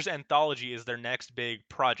Dark Pictures Anthology is their next big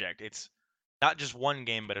project. It's not just one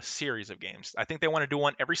game, but a series of games. I think they want to do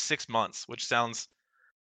one every 6 months, which sounds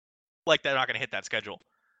like they're not going to hit that schedule.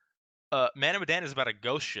 Man of Medan is about a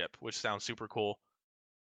ghost ship, which sounds super cool,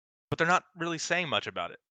 but they're not really saying much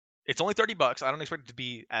about it. It's only $30. I don't expect it to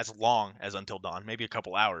be as long as Until Dawn, maybe a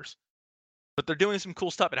couple hours. But they're doing some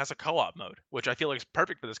cool stuff. It has a co-op mode, which I feel like is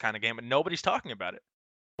perfect for this kind of game, but nobody's talking about it.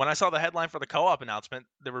 When I saw the headline for the co-op announcement,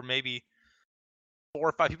 there were maybe 4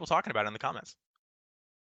 or 5 people talking about it in the comments.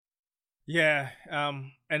 Yeah,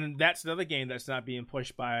 and that's another game that's not being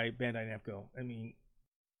pushed by Bandai Namco. I mean,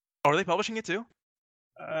 are they publishing it too?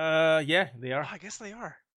 Yeah, they are. Oh, I guess they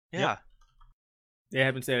are. Yeah. Yep. They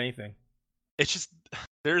haven't said anything. It's just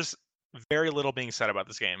there's very little being said about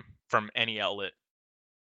this game from any outlet.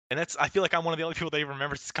 And I feel like I'm one of the only people that even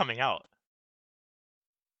remembers it's coming out.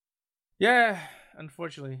 Yeah,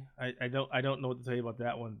 unfortunately, I don't know what to tell you about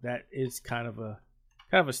that one. That is kind of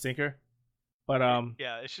a stinker. But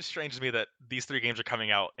Yeah, it's just strange to me that these 3 games are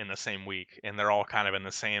coming out in the same week, and they're all kind of in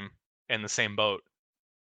the same boat,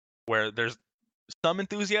 where there's some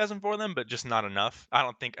enthusiasm for them, but just not enough. I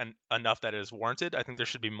don't think enough that is warranted. I think there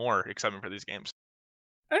should be more excitement for these games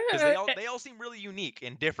because they all seem really unique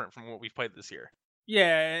and different from what we've played this year.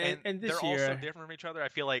 yeah, And this they're year, also different from each other. I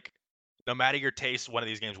feel like no matter your taste, one of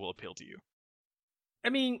these games will appeal to you. I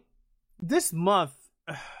mean, this month,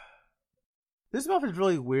 this month is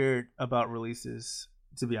really weird about releases.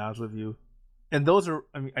 To be honest with you, and those are,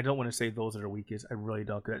 I mean, I don't want to say those are the weakest. I really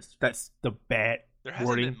don't. That's the bad There hasn't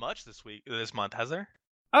wording. been much this month, has there?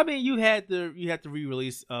 I mean, you had the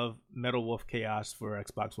re-release of Metal Wolf Chaos for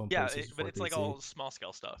Xbox One. Yeah, PlayStation 4, but it's PC. like all small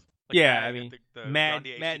scale stuff. Like Yeah, I mean, the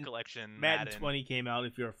Madden collection, Madden 20 came out.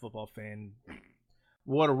 If you're a football fan,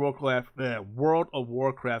 World of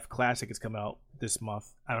Warcraft Classic has come out this month.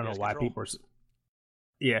 I don't know why people are.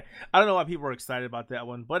 Yeah, I don't know why people are excited about that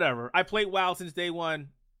one. Whatever. I played WoW since day one.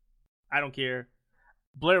 I don't care.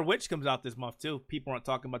 Blair Witch comes out this month too. People aren't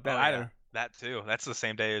talking about that either. Yeah. That too. That's the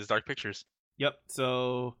same day as Dark Pictures. Yep.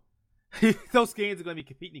 So those games are going to be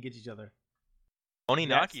competing against each other.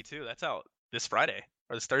 Oninaki too. That's out this Friday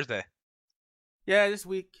or this Thursday. Yeah,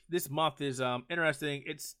 this month is interesting.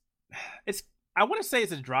 It's I want to say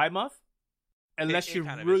it's a dry month, unless you're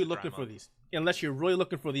really looking for these. Unless you're really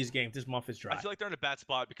looking for these games, this month is dry. I feel like they're in a bad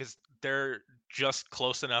spot because they're just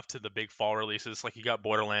close enough to the big fall releases. Like you got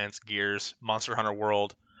Borderlands, Gears, Monster Hunter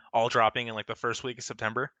World, all dropping in like the first week of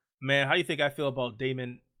September. Man, how do you think I feel about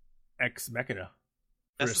Daemon X Mechana?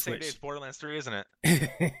 That's the same day as Borderlands 3, isn't it?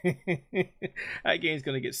 That game's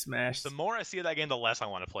gonna get smashed. The more I see of that game, the less I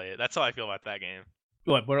want to play it. That's how I feel about that game.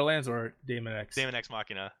 What, Borderlands or Daemon X? Daemon X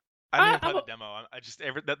Machina. I didn't even play the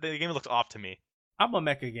demo. The game looks off to me. I'm a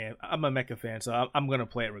mecha game. I'm a mecha fan, so I'm gonna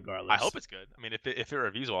play it regardless. I hope it's good. I mean, if it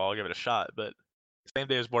reviews well, I'll give it a shot. But same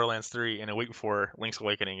day as Borderlands 3 and a week before Link's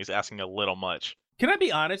Awakening is asking a little much. Can I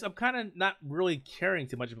be honest? I'm kind of not really caring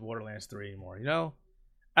too much about Borderlands 3 anymore. You know,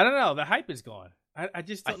 I don't know. The hype is gone. I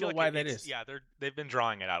just don't know why that is. Yeah, they've been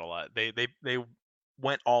drawing it out a lot. They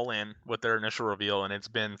went all in with their initial reveal, and it's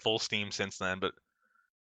been full steam since then. But it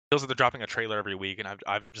feels like they're dropping a trailer every week, and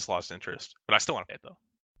I've just lost interest. But I still want to play it though.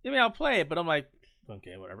 I mean, I'll play it, but I'm like,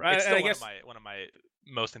 okay, whatever. It's still one of my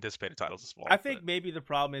most anticipated titles this fall. I think maybe the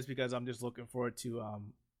problem is because I'm just looking forward to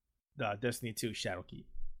the Destiny 2 Shadowkeep.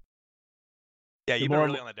 Yeah, you've been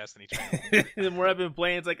really on the Destiny channel. The more I've been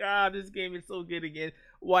playing, it's like, this game is so good again.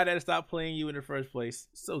 Why did I stop playing you in the first place?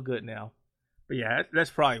 So good now. But yeah, that's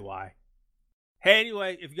probably why. Hey,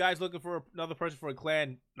 anyway, if you guys looking for another person for a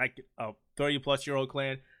clan, like a 30-plus-year-old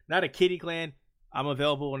clan, not a kiddie clan, I'm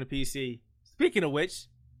available on the PC. Speaking of which,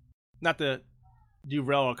 not to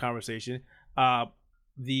derail our conversation, on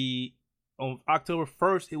October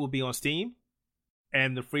 1st, it will be on Steam,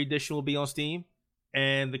 and the free edition will be on Steam.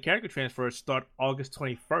 And the character transfers start August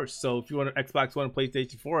 21st. So if you want an Xbox One and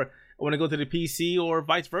PlayStation 4, I want to go to the PC or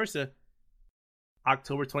vice versa,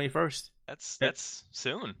 October 21st. That's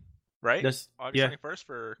soon, right? August 21st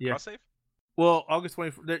for cross-save? Well, August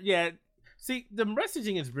 21st. Yeah. See, the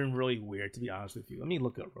messaging has been really weird, to be honest with you. Let me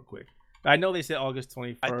look it up real quick. I know they said August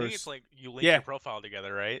 21st. I think it's like you link your profile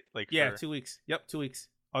together, right? Like 2 weeks. Yep, 2 weeks.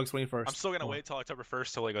 August 21st. I'm still going to wait till October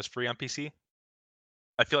 1st till it goes free on PC.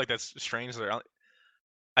 I feel like that's strange.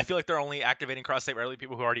 I feel like they're only activating cross-save early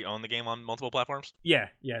people who already own the game on multiple platforms. Yeah,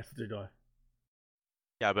 that's what they're doing.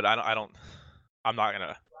 Yeah, but I'm not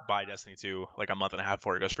gonna buy Destiny 2 like a month and a half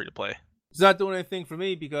before it goes free to play. It's not doing anything for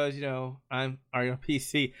me because I'm already on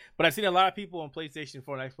PC. But I've seen a lot of people on PlayStation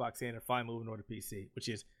 4 and Xbox saying they're fine moving over to PC, which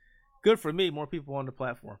is good for me. More people on the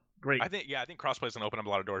platform. Great. I think crossplay is gonna open up a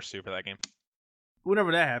lot of doors too for that game.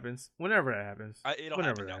 Whenever that happens. It'll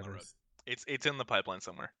happen down the road. It's in the pipeline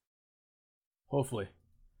somewhere. Hopefully.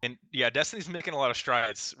 And yeah, Destiny's making a lot of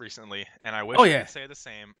strides recently, and I wish I could say the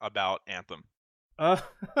same about Anthem.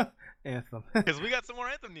 Anthem. Because we got some more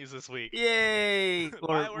Anthem news this week. Yay!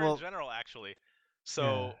 BioWare in general, actually.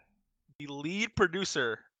 So, the lead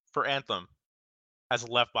producer for Anthem has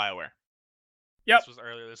left BioWare. Yep. This was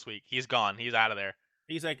earlier this week. He's gone. He's out of there.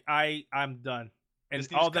 He's like, I'm done. And this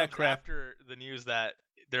all that crap. After the news that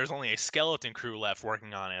there's only a skeleton crew left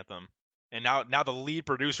working on Anthem, and now the lead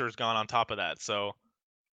producer's gone on top of that. So.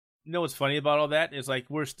 You know what's funny about all that is like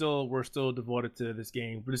we're still devoted to this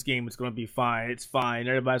game. This game is going to be fine. It's fine.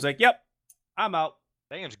 Everybody's like, "Yep, I'm out."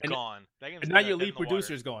 That game's gone. That game's and now your lead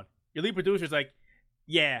producer's gone. Your lead producer's like,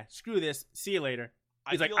 "Yeah, screw this. See you later."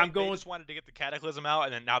 He's like, "I'm going." They just wanted to get the Cataclysm out,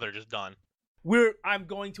 and then now they're just done. I'm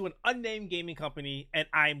going to an unnamed gaming company and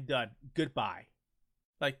I'm done. Goodbye.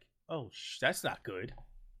 Like, oh, that's not good.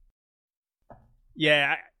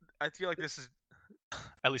 Yeah, I feel like this is,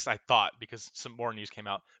 at least I thought, because some more news came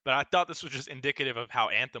out, but I thought this was just indicative of how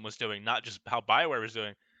Anthem was doing, not just how BioWare was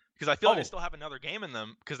doing. Because I feel like they still have another game in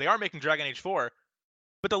them, because they are making Dragon Age 4,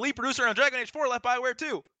 but the lead producer on Dragon Age 4 left BioWare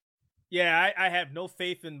too. Yeah, I have no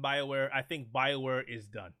faith in BioWare. I think BioWare is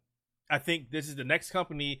done. I think this is the next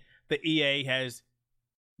company that EA has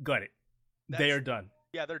gutted. They are done.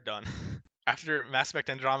 Yeah, they're done. After Mass Effect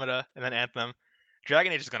Andromeda and then Anthem,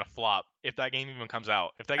 Dragon Age is going to flop if that game even comes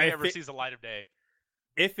out. If that game ever sees the light of day.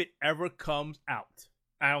 If it ever comes out,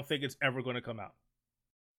 I don't think it's ever going to come out.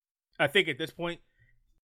 I think at this point,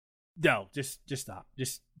 no, just stop.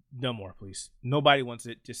 Just no more, please. Nobody wants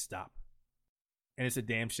it. Just stop. And it's a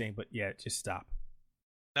damn shame, but yeah, just stop.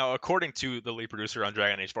 Now, according to the lead producer on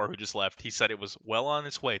Dragon Age 4 who just left, he said it was well on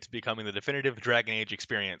its way to becoming the definitive Dragon Age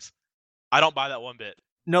experience. I don't buy that one bit.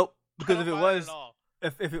 Nope, because if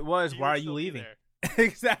it was, why are you leaving?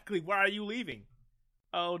 Exactly, why are you leaving?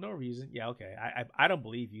 Oh, no reason. Yeah, okay. I don't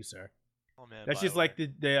believe you, sir. Oh man, that's just like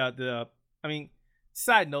the. I mean,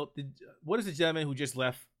 side note, what is the gentleman who just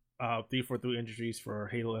left 343 Industries for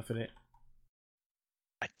Halo Infinite?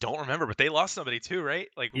 I don't remember, but they lost somebody too, right?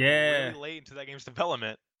 Like, yeah, really late into that game's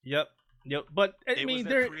development. Yep. But I mean, was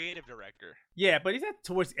their creative director. Yeah, but he's at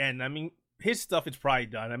towards the end. I mean, his stuff is probably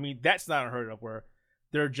done. I mean, that's not unheard of where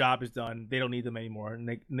their job is done. They don't need them anymore, and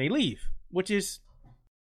they leave, which is,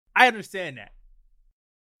 I understand that.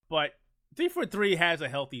 But 343 has a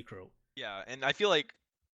healthy crew. Yeah, and I feel like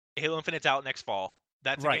Halo Infinite's out next fall.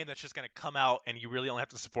 That's a game that's just going to come out, and you really only have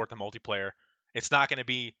to support the multiplayer. It's not going to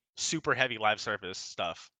be super heavy live service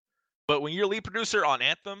stuff. But when you're lead producer on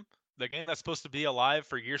Anthem, the game that's supposed to be alive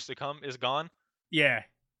for years to come is gone. Yeah.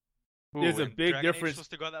 There's a big Dragon difference. Age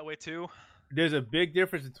supposed to go that way too. There's a big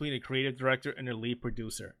difference between a creative director and a lead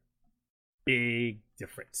producer. Big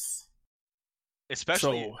difference.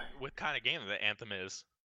 Especially with kind of game that Anthem is.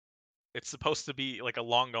 It's supposed to be like a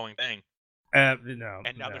long-going thing. No.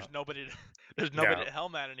 And now there's nobody to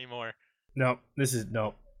helm that anymore. No, this is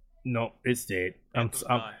no, it's dead.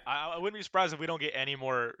 I wouldn't be surprised if we don't get any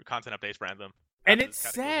more content updates for Anthem. And it's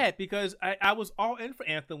sad because I was all in for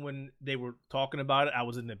Anthem when they were talking about it. I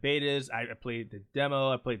was in the betas. I played the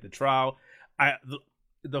demo. I played the trial.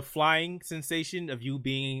 The flying sensation of you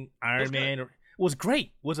being Iron Man was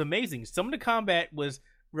great. Was amazing. Some of the combat was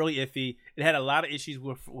really iffy. It had a lot of issues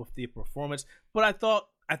with the performance, but I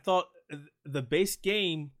thought the base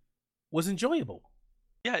game was enjoyable.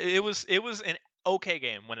 Yeah, it was an okay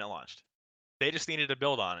game when it launched. They just needed to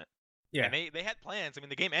build on it. Yeah, and they had plans. I mean,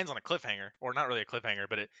 the game ends on a cliffhanger, or not really a cliffhanger,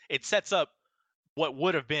 but it sets up what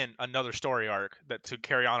would have been another story arc that to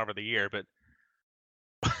carry on over the year, but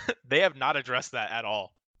they have not addressed that at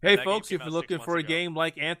all. Hey, folks, if you're looking for a game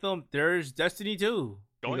like Anthem, there's Destiny 2.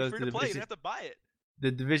 Going free to play, you have to buy it.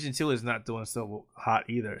 The Division 2 is not doing so hot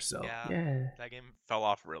either, so yeah. That game fell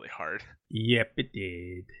off really hard. Yep, it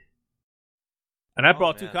did. And I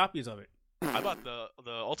brought 2 copies of it. I bought the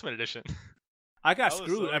Ultimate Edition. I got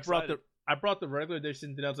screwed. So I brought the regular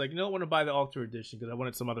edition, then I was like, you don't want to buy the Ultimate Edition because I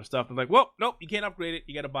wanted some other stuff. I'm like, well, nope, you can't upgrade it.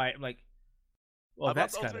 You got to buy it. I'm like, well,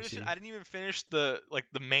 that's kind of shitty. I didn't even finish the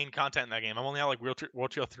main content in that game. I'm only on like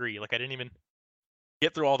World Trail 3. Like I didn't even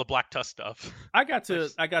get through all the Black Tusk stuff. I got to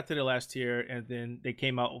the last tier, and then they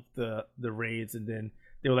came out with the raids, and then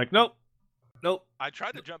they were like, nope. I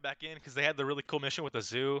tried to jump back in because they had the really cool mission with the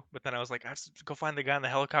zoo, but then I was like, I have to go find the guy in the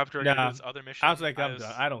helicopter and do this other mission. I was like, I'm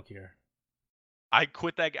done. I don't care. I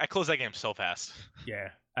quit that. I closed that game so fast. Yeah,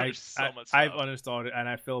 I've uninstalled it, and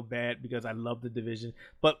I feel bad because I love the Division.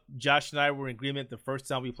 But Josh and I were in agreement the first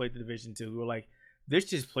time we played the Division 2. We were like, this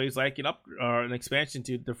just plays like an expansion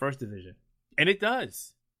to the first Division, and it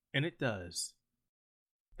does.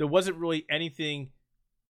 There wasn't really anything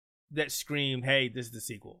that screamed, "Hey, this is the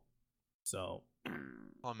sequel." So,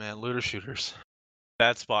 oh man, looter shooters,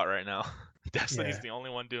 bad spot right now. Destiny's the only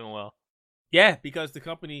one doing well. Yeah, because the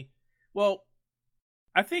company, well.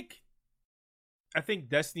 I think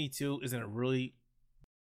Destiny 2 is in a really,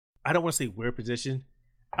 I don't want to say weird position.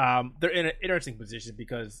 They're in an interesting position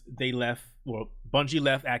because Bungie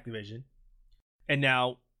left Activision, and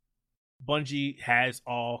now Bungie has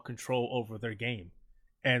all control over their game,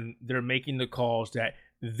 and they're making the calls that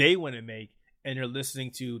they want to make, and they're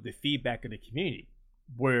listening to the feedback of the community.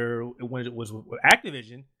 Where when it was with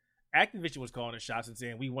Activision was calling the shots and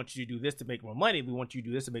saying, we want you to do this to make more money. We want you to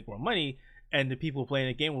do this to make more money. And the people playing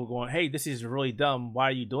the game were going, hey, this is really dumb. Why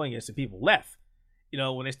are you doing this? And people left.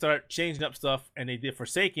 When they start changing up stuff and they did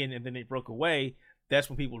Forsaken and then they broke away, that's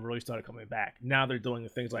when people really started coming back. Now they're doing the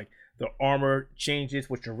things like the armor changes,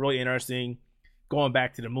 which are really interesting. Going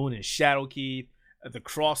back to the moon and Shadowkeep. The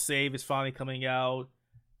cross save is finally coming out.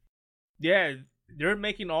 Yeah, they're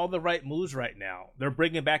making all the right moves right now. They're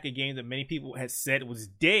bringing back a game that many people had said was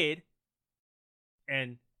dead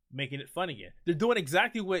and making it fun again. They're doing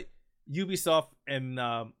exactly what Ubisoft and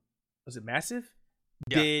was it Massive?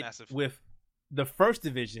 Did Massive. With the first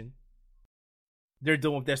division. They're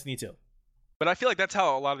doing with Destiny 2. But I feel like that's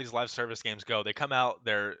how a lot of these live service games go. They come out,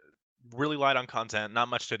 they're really light on content, not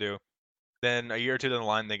much to do. Then a year or two down the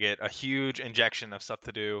line, they get a huge injection of stuff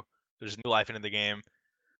to do. There's new life into the game.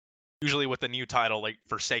 Usually with a new title like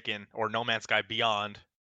Forsaken or No Man's Sky Beyond.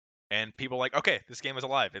 And people are like, okay, this game is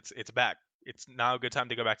alive. It's back. It's now a good time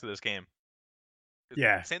to go back to this game.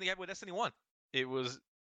 Yeah. Same thing happened with Destiny 1. It was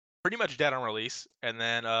pretty much dead on release. And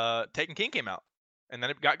then Taken King came out. And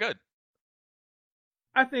then it got good.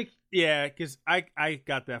 I think, yeah, because I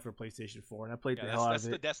got that for PlayStation 4 and I played the hell out of it.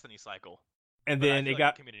 That's the Destiny cycle. And But then it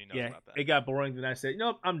got, the community knows about that. it got boring. Then I said,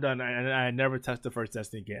 nope, I'm done. And I never touched the first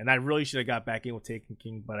Destiny again. And I really should have got back in with Taken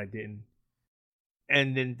King, but I didn't.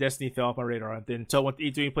 And then Destiny fell off my radar. And then so I went to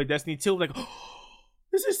E3 and played Destiny 2. I'm like, oh,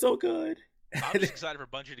 this is so good. I'm just excited for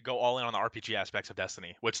Bungie to go all in on the RPG aspects of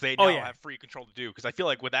Destiny, which they now have free control to do. Because I feel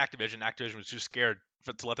like with Activision was too scared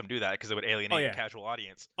to let them do that because it would alienate the casual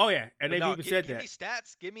audience. Oh, yeah. And they've even said that. Give me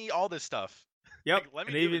stats. Give me all this stuff. Yep. Like,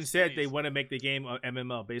 and they even said they want to make the game a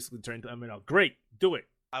MMO, basically turn into MMO. Great. Do it.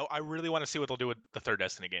 I really want to see what they'll do with the third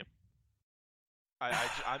Destiny game.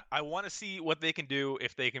 I want to see what they can do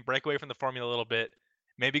if they can break away from the formula a little bit.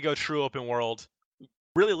 Maybe go true open world.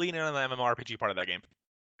 Really lean in on the MMORPG part of that game.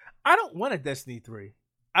 I don't want a Destiny 3.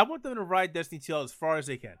 I want them to ride Destiny 2 as far as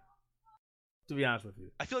they can. To be honest with you.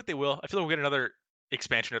 I feel like they will. I feel like we'll get another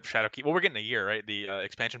expansion of Shadowkeep. Well, we're getting a year, right? The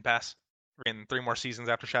expansion pass. We're getting 3 more seasons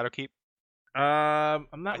after Shadowkeep. I'm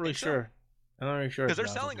not really sure. I'm not really sure. Because they're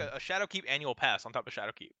selling a Shadowkeep annual pass on top of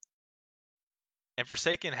Shadowkeep. And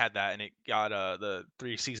Forsaken had that, and it got the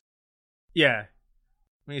 3 seasons. Yeah.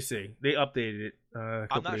 Let me see. They updated it a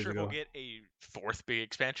couple I'm not days sure ago. if we'll get a 4th big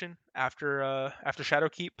expansion after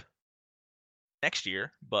Shadowkeep next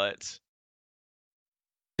year, but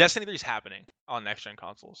Destiny 3 is happening on next-gen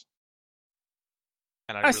consoles.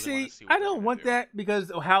 And I really want to see what I don't want that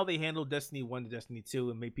because of how they handled Destiny 1 to Destiny 2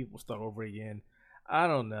 and made people start over again. I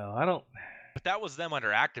don't know. But that was them under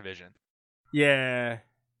Activision. Yeah.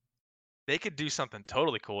 They could do something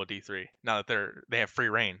totally cool with D3 now that they have free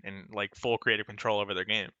reign and like full creative control over their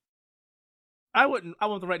game. I want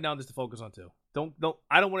them right now just to focus on 2.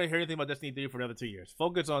 I don't want to hear anything about Destiny 3 for another 2 years.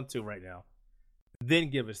 Focus on 2 right now. Then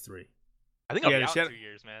give us 3. I think I'll be out in 2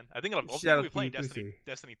 years, man. I think I'll be playing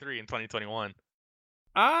Destiny 3 in 2021.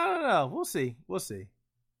 I don't know. We'll see.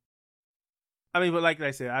 I mean, but like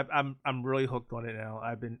I said, I'm really hooked on it now.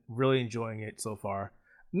 I've been really enjoying it so far.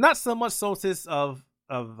 Not so much Solstice of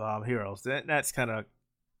Heroes. That's kind of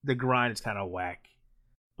the grind is kind of whack.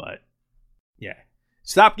 But yeah,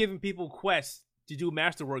 stop giving people quests to do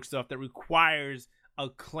masterwork stuff that requires a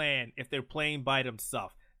clan if they're playing by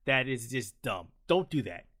themselves. That is just dumb. Don't do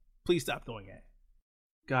that. Please stop doing that.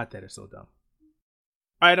 God, that is so dumb.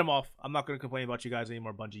 All right, I'm off. I'm not going to complain about you guys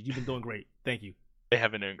anymore, Bungie. You've been doing great. Thank you. They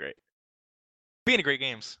have been doing great. Being great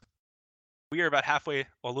games. We are about a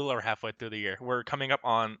little over halfway through the year. We're coming up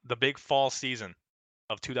on the big fall season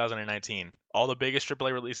of 2019. All the biggest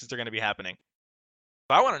AAA releases are going to be happening.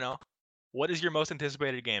 So I want to know, what is your most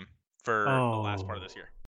anticipated game for the last part of this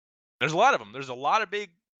year? There's a lot of them. There's a lot of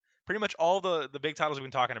pretty much all the big titles we've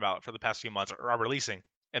been talking about for the past few months are releasing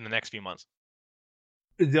in the next few months.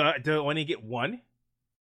 Do I only get one?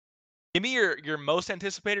 Give me your most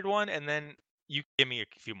anticipated one, and then you give me a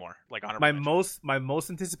few more. Like my most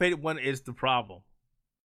anticipated one is The Problem.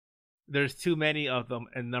 There's too many of them,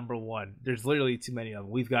 and number one, there's literally too many of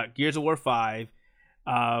them. We've got Gears of War 5.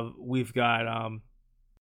 We've got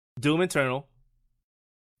Doom Eternal,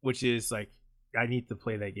 which is like I need to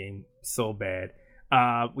play that game so bad.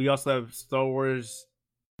 We also have Star Wars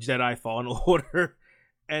Jedi Fallen Order.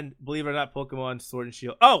 And believe it or not, Pokemon Sword and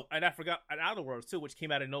Shield. Oh, and I forgot an Outer Worlds too, which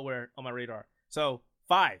came out of nowhere on my radar. So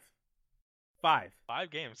 5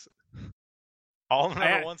 games, all in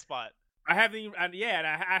number one spot. I haven't even,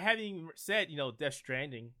 I haven't even said Death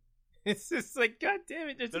Stranding. It's just like, God damn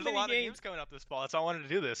it! There's a lot of games coming up this fall. That's why I wanted to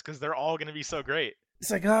do this because they're all going to be so great.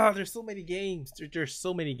 It's like, there's so many games. There's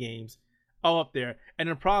so many games all up there. And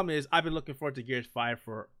the problem is, I've been looking forward to Gears 5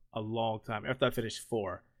 for a long time after I finished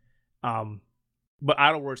 4. But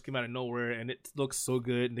Outer Worlds came out of nowhere, and it looks so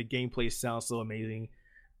good, and the gameplay sounds so amazing.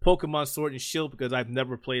 Pokemon Sword and Shield, because I've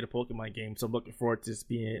never played a Pokemon game, so I'm looking forward to this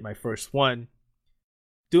being my first one.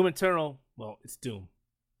 Doom Eternal, well, it's Doom.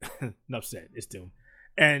 Enough said. It's Doom.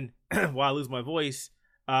 And while I lose my voice,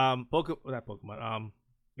 not Pokemon.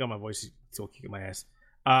 Got my voice still kicking my ass.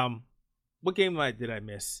 What game did I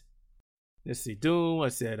miss? Let's see. Doom. I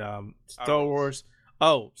said Star Wars.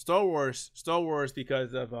 Oh, Star Wars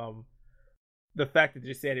because of the fact that they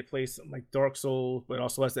just added plays like Dark Souls, but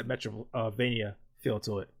also has that Metroidvania feel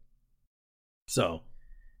to it. So,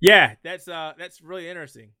 yeah, that's really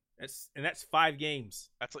interesting. That's 5 games.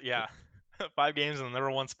 That's 5 games in the number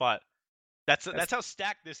 1 spot. That's how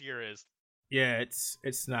stacked this year is. Yeah,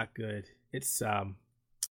 it's not good. It's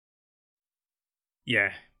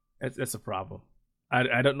yeah, that's a problem.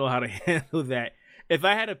 I don't know how to handle that. If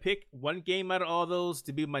I had to pick one game out of all those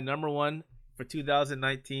to be my number 1 for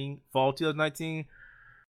 2019, fall 2019,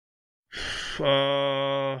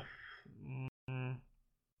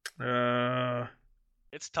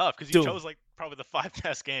 it's tough because you chose like probably the 5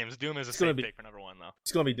 best games. Doom is a safe pick for number 1 though.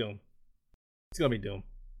 It's gonna be Doom.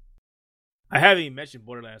 I haven't even mentioned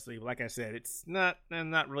Borderlands 3, but like I said,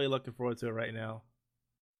 I'm not really looking forward to it right now.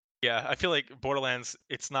 Yeah, I feel like Borderlands,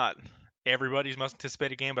 it's not everybody's most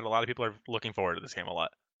anticipated game, but a lot of people are looking forward to this game a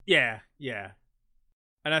lot. Yeah.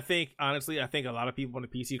 And I think, honestly, a lot of people in the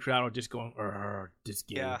PC crowd are just going, this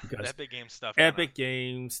game. Yeah, because Epic Game stuff. Epic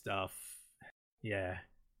Game stuff. Yeah.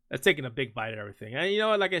 That's taking a big bite of everything. And you know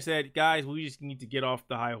what? Like I said, guys, we just need to get off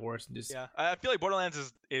the high horse and just... Yeah, I feel like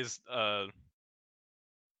Borderlands is a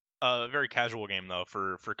very casual game, though,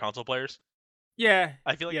 for console players. Yeah.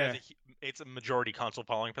 I feel like it's a majority console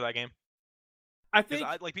following for that game. I think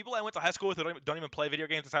like people I went to high school with who don't even play video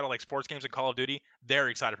games outside of like sports games and Call of Duty, they're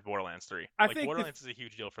excited for Borderlands 3. I think Borderlands is a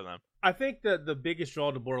huge deal for them. I think that the biggest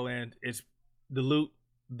draw to Borderlands is the loot,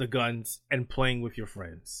 the guns, and playing with your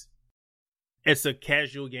friends. It's a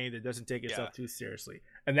casual game that doesn't take itself too seriously,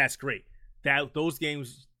 and that's great. Those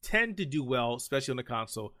games tend to do well, especially on the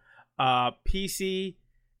console. PC,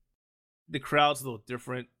 the crowd's a little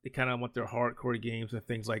different. They kind of want their hardcore games and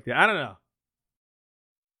things like that. I don't know.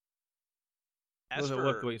 As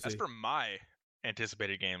for my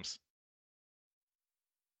anticipated games,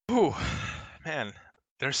 ooh, man,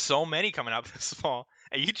 there's so many coming out this fall.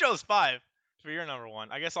 Hey, you chose 5 for your number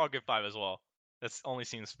 1. I guess I'll give 5 as well. That only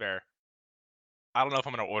seems fair. I don't know if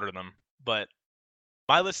I'm going to order them, but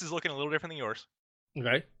my list is looking a little different than yours.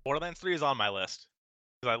 Okay. Borderlands 3 is on my list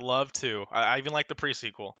because I love 2. I even like the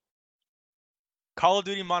pre-sequel. Call of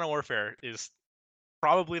Duty Modern Warfare is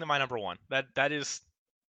probably my number 1. That is...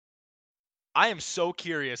 I am so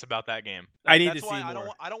curious about that game. I need to see more.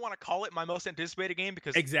 I don't want to call it my most anticipated game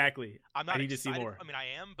because exactly. I'm not. I need to see more. I mean, I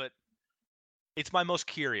am, but it's my most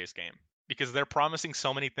curious game because they're promising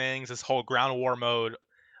so many things. This whole ground war mode,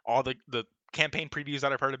 all the campaign previews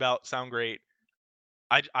that I've heard about sound great.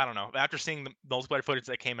 I don't know. After seeing the multiplayer footage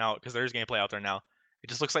that came out, because there's gameplay out there now, it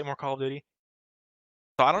just looks like more Call of Duty.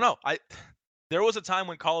 So I don't know. There was a time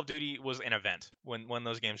when Call of Duty was an event when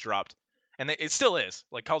those games dropped. And it still is.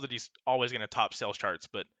 Like, Call of Duty's always going to top sales charts,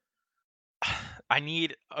 but I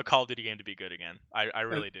need a Call of Duty game to be good again. I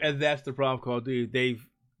really do. And that's the problem with Call of Duty.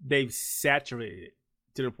 They've saturated it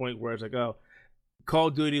to the point where it's like, oh, Call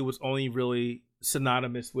of Duty was only really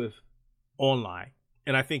synonymous with online.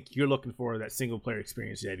 And I think you're looking for that single-player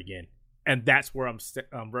experience yet again. And that's where I'm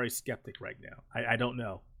very skeptic right now. I don't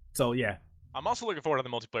know. So, yeah. I'm also looking forward to the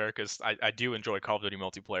multiplayer because I do enjoy Call of Duty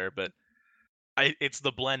multiplayer, but it's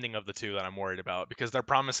the blending of the two that I'm worried about because they're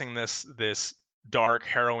promising this dark,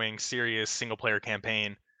 harrowing, serious single-player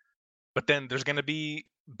campaign, but then there's going to be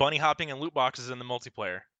bunny hopping and loot boxes in the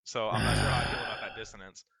multiplayer. So I'm not sure how I feel about that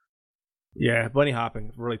dissonance. Yeah, bunny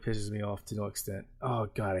hopping really pisses me off to no extent. Oh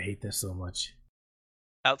god, I hate this so much.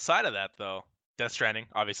 Outside of that, though, Death Stranding.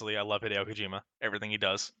 Obviously, I love Hideo Kojima. Everything he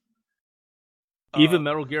does. Even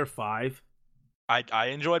Metal Gear 5. I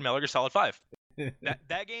enjoyed Metal Gear Solid 5.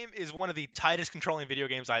 that game is one of the tightest controlling video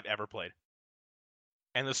games I've ever played.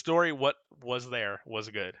 And the story, what was there, was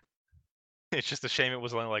good. It's just a shame it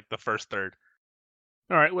was only like the first third.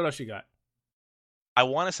 All right, what else you got? I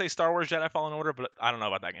want to say Star Wars Jedi Fallen Order, but I don't know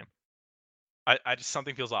about that game. I just,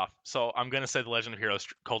 something feels off. So I'm going to say The Legend of Heroes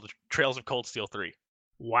Trails of Cold Steel 3.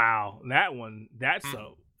 Wow, that's a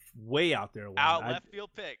way out there. Left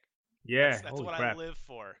field pick. Yeah, that's what crap. I live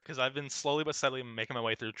for because I've been slowly but steadily making my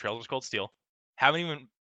way through Trails of Cold Steel. Haven't even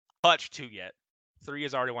touched 2 yet. 3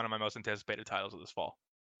 is already one of my most anticipated titles of this fall.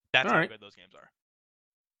 That's how good those games are.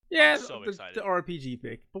 Yeah, I'm so excited. The RPG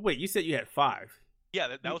pick. But wait, you said you had 5.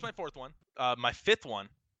 Yeah, that was my 4th one. My 5th one,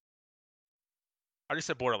 I already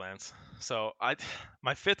said Borderlands. So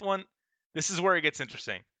my 5th one, this is where it gets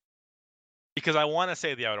interesting. Because I want to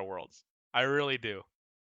say The Outer Worlds. I really do.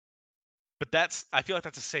 But I feel like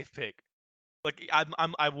that's a safe pick. Like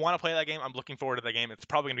I want to play that game. I'm looking forward to that game. It's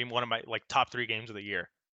probably gonna be one of my like top 3 games of the year.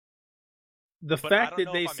 The But I fact don't that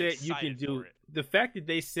know they if I'm said you can excited do for it. the fact that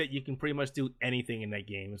they said you can pretty much do anything in that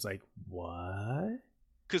game is like what?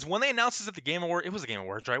 Because when they announced this at the Game Awards, it was the Game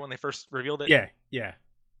Awards, right? When they first revealed it, Yeah.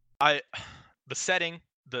 the setting,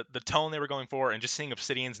 the tone they were going for, and just seeing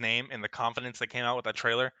Obsidian's name and the confidence that came out with that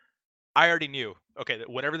trailer, I already knew. Okay, that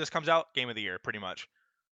whatever this comes out, game of the year, pretty much.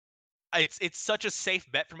 It's such a safe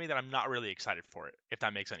bet for me that I'm not really excited for it, if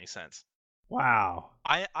that makes any sense. Wow.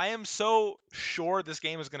 I am so sure this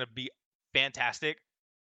game is going to be fantastic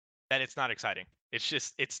that it's not exciting.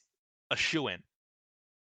 It's a shoo-in.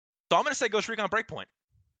 So I'm going to say Ghost Recon Breakpoint,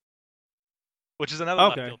 which is another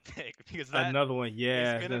left Okay. field pick because that Another one. Yeah, I was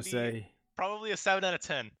is gonna going to be say. probably a 7 out of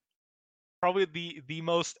 10. Probably the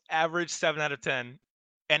most average 7 out of 10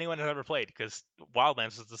 anyone has ever played, because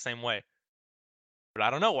Wildlands is the same way. But I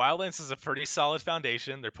don't know. Wildlands is a pretty solid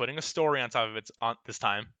foundation. They're putting a story on top of it on this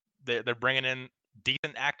time. They're bringing in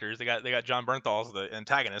decent actors. They got John Bernthal as the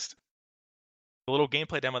antagonist. The little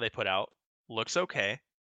gameplay demo they put out looks okay.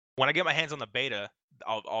 When I get my hands on the beta,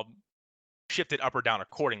 I'll shift it up or down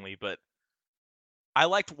accordingly. But I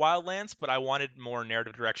liked Wildlands, but I wanted more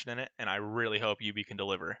narrative direction in it, and I really hope UB can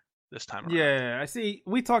deliver this time around. Yeah, I see.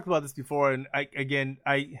 We talked about this before, and I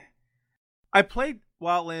played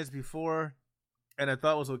Wildlands before, and I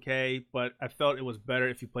thought it was okay, but I felt it was better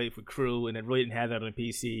if you played for crew, and it really didn't have that on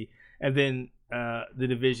PC. And then the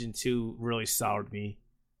Division 2 really soured me,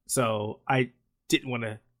 so I didn't want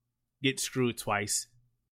to get screwed twice.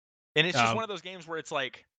 And it's just one of those games where it's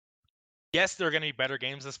like, yes, there are going to be better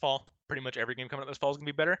games this fall. Pretty much every game coming out this fall is going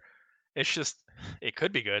to be better. It's just, it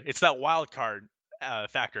could be good. It's that wild card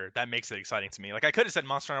factor that makes it exciting to me. Like, I could have said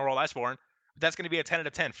Monster Hunter World Iceborne, but that's going to be a 10 out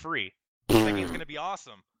of 10 free. That game's going to be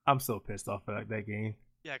awesome. I'm so pissed off at that game.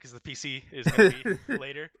 Yeah, because the PC is going to be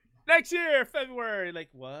later. Next year, February. Like,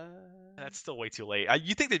 what? That's still way too late.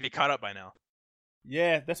 You think they'd be caught up by now.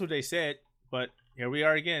 Yeah, that's what they said. But here we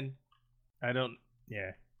are again.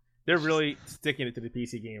 Yeah. They're really sticking it to the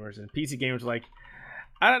PC gamers. And PC gamers are like,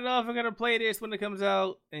 I don't know if I'm going to play this when it comes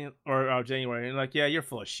out or January. And like, yeah, you're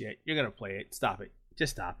full of shit. You're going to play it. Stop it.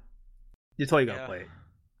 Just stop. You're totally going to play it.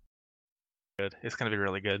 Good. It's going to be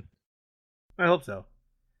really good. I hope so.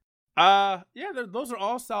 Those are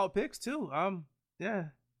all solid picks too. Yeah.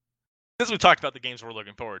 Since we talked about the games we're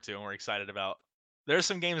looking forward to and we're excited about, there's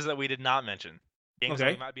some games that we did not mention. Games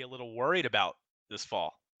that we might be a little worried about this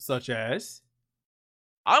fall. Such as?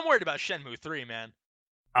 I'm worried about Shenmue 3, man.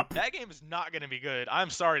 That game is not going to be good.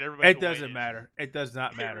 I'm sorry to everybody. It doesn't matter. It does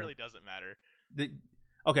not matter. It really doesn't matter.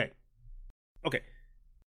 Okay.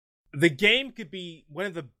 The game could be one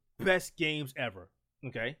of the best games ever.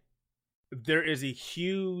 Okay. There is a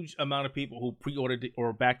huge amount of people who pre-ordered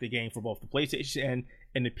or backed the game for both the PlayStation end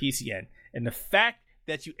and the PC end. And the fact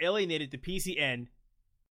that you alienated the PC end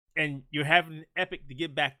and you're having Epic to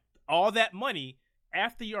give back all that money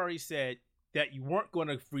after you already said that you weren't going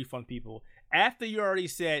to refund people, after you already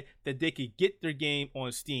said that they could get their game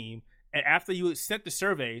on Steam, and after you sent the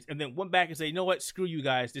surveys and then went back and said, you know what, screw you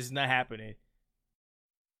guys, this is not happening.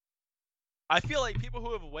 I feel like people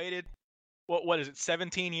who have waited, what is it,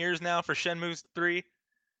 17 years now for Shenmue 3,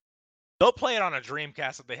 they'll play it on a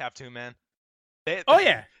Dreamcast if they have to, man.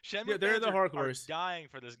 Shenmue they're the hardcores. Are dying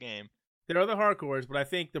for this game. They're the hardcores, but I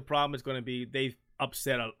think the problem is going to be they've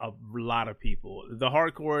upset a lot of people. The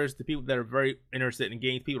hardcores, the people that are very interested in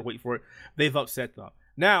games, people wait for it, they've upset them.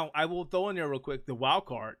 Now, I will throw in there real quick the wild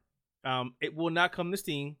card. It will not come to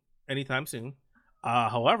Steam anytime soon.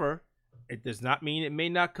 However, it does not mean it may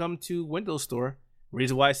not come to Windows Store.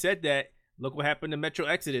 Reason why I said that, look what happened to Metro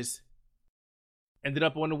Exodus. Ended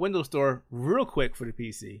up on the Windows Store real quick for the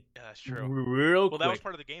PC. Yeah, that's true. Real quick. Well, that was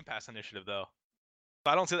part of the Game Pass initiative, though.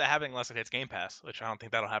 So I don't see that happening unless it hits Game Pass, which I don't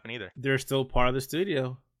think that'll happen either. They're still part of the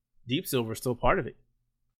studio. Deep Silver's still part of it.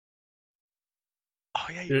 Oh,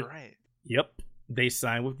 yeah, you're right. Yep. They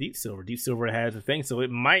signed with Deep Silver. Deep Silver has a thing, so it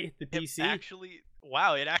might hit the PC.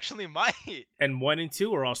 It actually might. And 1 and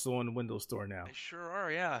 2 are also on the Windows Store now. They sure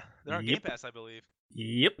are, yeah. They're on Game Pass, I believe.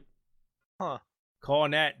 Yep. Huh.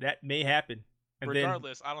 Calling that may happen. And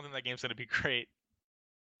regardless, I don't think that game's gonna be great.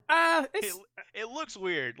 It looks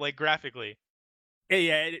weird, like graphically.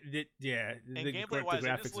 Yeah, And gameplay-wise,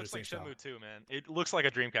 it just looks like Shenmue 2, man. It looks like a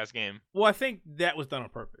Dreamcast game. Well, I think that was done on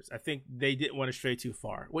purpose. I think they didn't want to stray too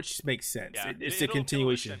far, which makes sense. Yeah, it's a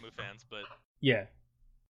continuation. Shenmue fans, but yeah,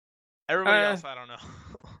 everybody else, I don't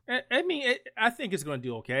know. I mean, I think it's going to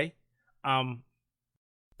do okay.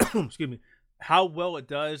 Excuse me. How well it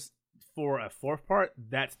does for a fourth part,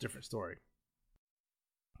 that's a different story.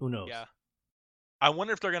 Who knows? Yeah. I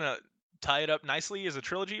wonder if they're gonna tie it up nicely as a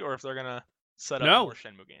trilogy, or if they're gonna set up No. more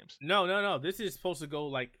Shenmue games. No. This is supposed to go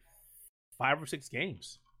like 5 or 6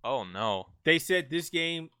 games. Oh no. They said this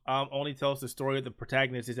game only tells the story of the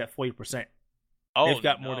protagonist is at 40%. Oh, They've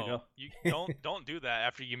got more to go. You don't do that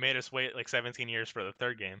after you made us wait like 17 years for the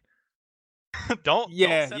third game. don't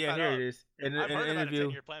set that here up. it is. In I've an heard about a interview,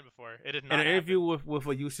 10-year plan before. It did not in an happen. interview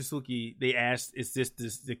with Yu Suzuki, they asked, "Is this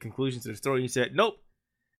the conclusion to the story?" He said, "Nope.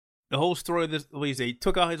 The whole story of this." He said he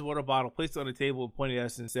took out his water bottle, placed it on the table, and pointed at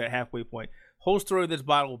us and said, "Halfway point." Whole story of this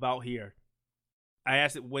bottle about here. I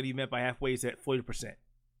asked it what he meant by halfway. He said 40%.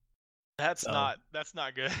 That's not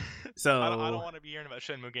good. So I don't want to be hearing about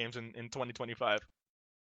Shenmue games in 2025.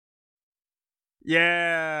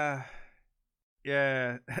 Yeah.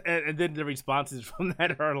 And then the responses from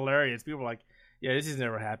that are hilarious. People are like, "Yeah, this is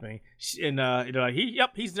never happening." And like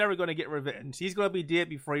he's never going to get revenge. He's going to be dead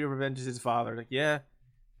before he revenges his father. Like, yeah,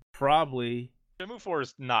 probably. Shenmue 4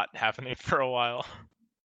 is not happening for a while.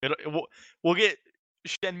 We'll get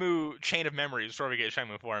Shenmue Chain of Memories before we get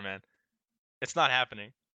Shenmue 4, man. It's not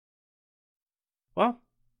happening. Well,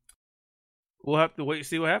 we'll have to wait and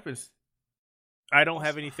see what happens. I don't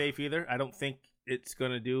have any faith either. I don't think it's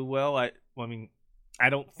going to do well. I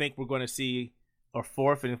don't think we're going to see a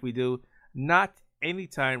fourth, and if we do, not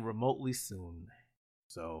anytime remotely soon.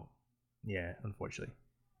 So, yeah, unfortunately.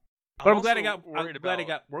 But I'm glad I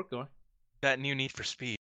got work going. That new Need for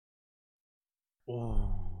Speed. Oh.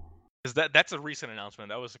 Because that's a recent announcement.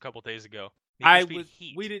 That was a couple days ago.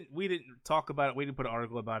 We didn't talk about it. We didn't put an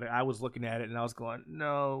article about it. I was looking at it and I was going,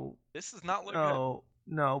 no. This is not looking good.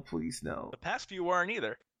 No, please, no. The past few weren't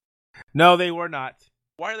either. No, they were not.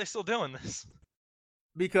 Why are they still doing this?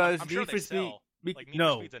 Because I'm sure they sell. Need for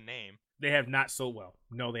Speed's a name. They have not sold well.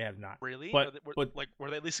 No, they have not. Really? But were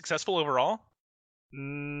they at least successful overall? Or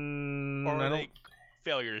were they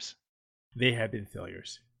failures? They have been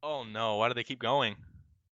failures. Oh no! Why do they keep going?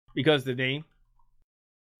 Because the name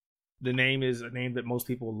is a name that most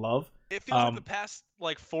people love. It feels like the past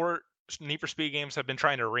 4 Need for Speed games have been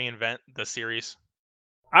trying to reinvent the series.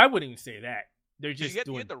 I wouldn't even say that. They're just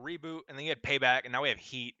you had the reboot, and then you had Payback, and now we have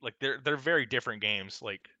Heat. Like they're very different games,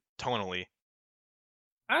 like tonally.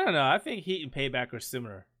 I don't know. I think Heat and Payback are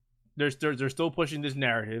similar. They're still pushing this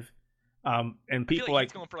narrative, and people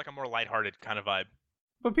Heat's going for like a more lighthearted kind of vibe.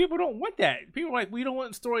 But people don't want that. People are like, we don't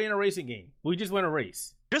want story in a racing game. We just want a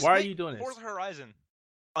race. Why are you doing this? Forza Horizon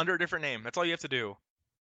under a different name. That's all you have to do.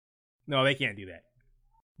 No, they can't do that.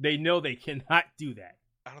 They know they cannot do that.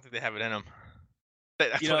 I don't think they have it in them.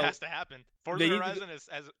 That's what has to happen. Forza Horizon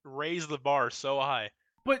has raised the bar so high.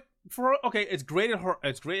 But as great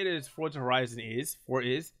as Forza Horizon is,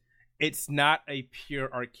 it's not a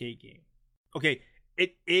pure arcade game. Okay,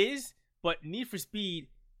 it is, but Need for Speed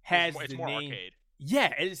has it's more name. Arcade.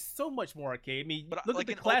 Yeah, it is so much more arcade. I mean, but look at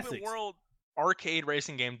the classics. Open world arcade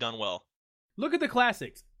racing game done well. Look at the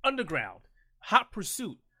classics. Underground, Hot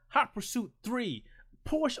Pursuit 3,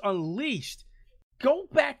 Porsche Unleashed. Go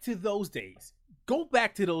back to those days.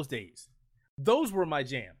 Those were my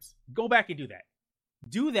jams. Go back and do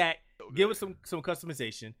that. Give us some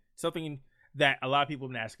customization, something that a lot of people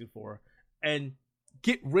have been asking for, and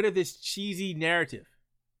get rid of this cheesy narrative.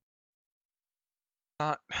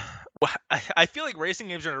 I feel like racing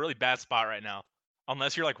games are in a really bad spot right now,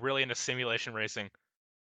 unless you're really into simulation racing.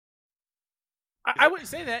 I wouldn't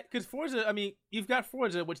say that, because Forza. I mean, you've got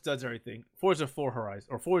Forza, which does everything. Forza 4 Horizon,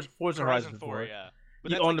 or Forza Horizon 4. Yeah. But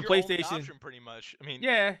that's on the your PlayStation, only option, pretty much. I mean,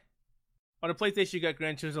 yeah. On the PlayStation, you got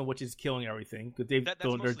Gran Turismo, which is killing everything because they're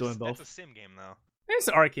doing both. That's a sim game, though. It's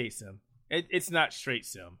an arcade sim. It's not straight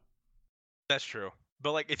sim. That's true.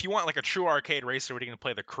 But if you want a true arcade racer, what are you gonna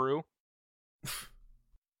play? The Crew?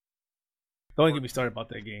 Don't get me started about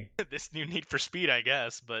that game. This new Need for Speed, I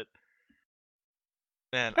guess. But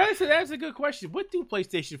man, that's a good question. What do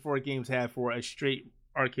PlayStation 4 games have for a straight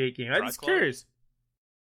arcade game? I'm just curious.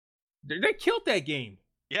 They killed that game.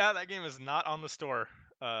 Yeah, that game is not on the store.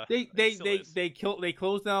 They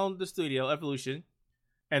closed down the studio, Evolution,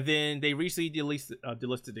 and then they recently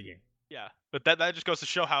delisted the game. Yeah, but that just goes to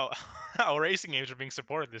show how racing games are being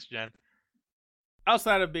supported this gen.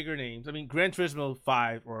 Outside of bigger names, I mean, Gran Turismo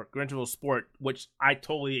 5 or Gran Turismo Sport, which I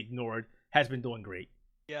totally ignored, has been doing great.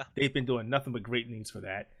 Yeah, they've been doing nothing but great things for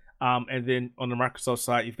that. And then on the Microsoft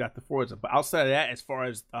side, you've got the Forza. But outside of that, as far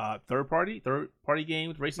as third party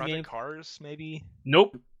games, racing games, Cars maybe.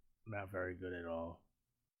 Nope, not very good at all.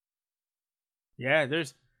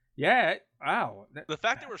 Wow. The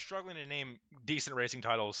fact that we're struggling to name decent racing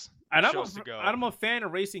titles shows to go. I'm a fan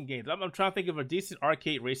of racing games. I'm trying to think of a decent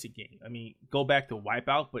arcade racing game. I mean, go back to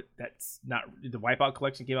Wipeout, but that's not the Wipeout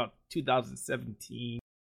collection came out 2017.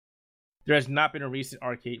 There has not been a recent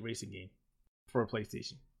arcade racing game for a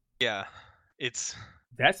PlayStation. Yeah, It's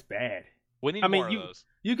That's bad. we need I mean, more of those.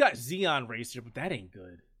 you got Xeon Racer, but that ain't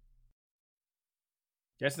good.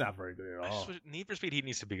 That's not very good at all. Need for Speed Heat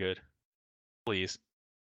needs to be good. Please.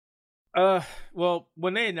 Well,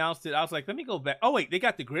 when they announced it, I was like, let me go back. Oh wait, they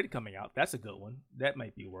got the Grid coming out. That's a good one. That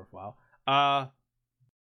might be worthwhile. I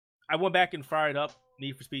went back and fired up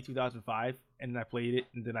Need for Speed 2005, and I played it,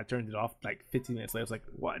 and then I turned it off like 15 minutes later. I was like,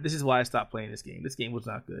 "What? This is why I stopped playing this game. This game was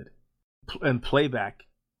not good." And Payback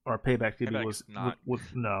was not.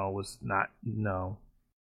 No.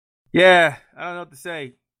 Yeah, I don't know what to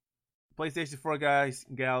say. PlayStation 4 guys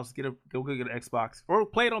and gals, go get an Xbox or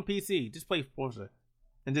play it on PC. Just play Forza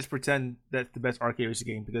and just pretend that's the best arcade racing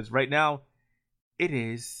game, because right now it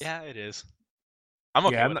is. Yeah, it is. I'm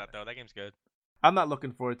okay with that though. That game's good. I'm not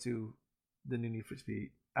looking forward to the new Need for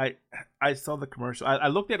Speed. I saw the commercial. I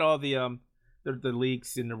looked at all the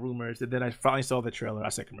leaks and the rumors, and then I finally saw the trailer. I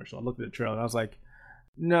said commercial. I looked at the trailer and I was like,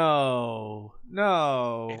 no.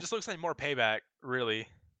 It just looks like more Payback, really.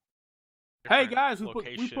 Hey guys,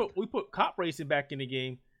 we put cop racing back in the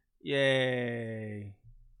game. Yay!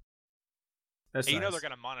 That's and nice. You know they're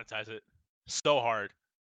gonna monetize it so hard.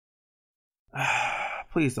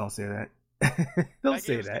 Please don't say that. Don't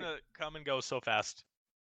say that. Gonna come and go so fast.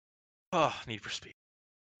 Oh, Need for Speed.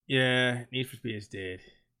 Yeah, Need for Speed is dead.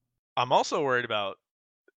 I'm also worried about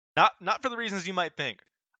not for the reasons you might think.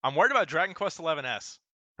 I'm worried about Dragon Quest XI-S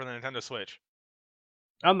for the Nintendo Switch.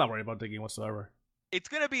 I'm not worried about the game whatsoever. It's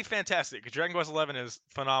gonna be fantastic because Dragon Quest XI is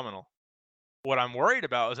phenomenal. What I'm worried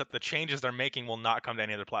about is that the changes they're making will not come to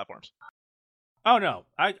any other platforms. Oh no,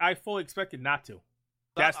 I fully expected not to.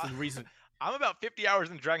 That's the reason. I'm about 50 hours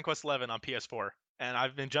in Dragon Quest XI on PS4, and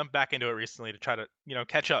I've been jumped back into it recently to try to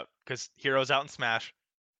catch up because Heroes out in Smash,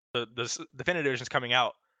 the Definitive Edition's coming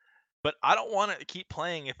out. But I don't want to keep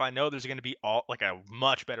playing if I know there's going to be a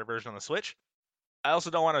much better version on the Switch. I also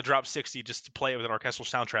don't want to drop $60 just to play it with an orchestral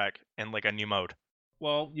soundtrack and like a new mode.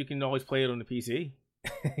 Well, you can always play it on the PC.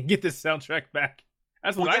 Get the soundtrack back.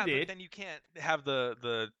 That's what I did. But then you can't have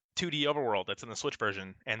the 2D overworld that's in the Switch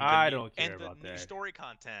version and I don't care about the new story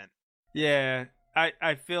content. Yeah,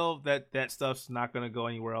 I feel that stuff's not going to go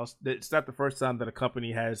anywhere else. It's not the first time that a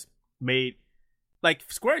company has made, like,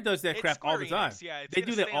 Square does that crap all the time. Yeah, they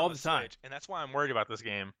do that all the time, Switch, and that's why I'm worried about this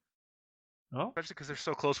game. Oh, especially because they're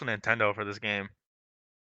so close with Nintendo for this game.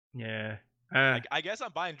 Yeah, I guess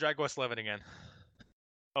I'm buying Dragon Quest XI again.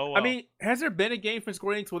 Oh, well. I mean, has there been a game from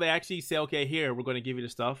Square Enix where they actually say, "Okay, here, we're going to give you the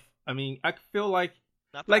stuff"? I mean, I feel like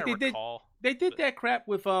they did that crap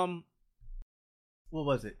with what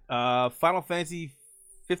was it? Final Fantasy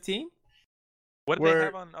 15. What did they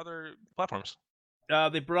have on other platforms?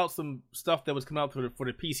 They brought out some stuff that was coming out for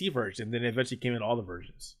the PC version, and then eventually came in all the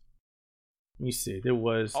versions. Let me see. There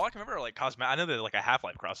was. All I can remember are like cosmetic. I know there's like a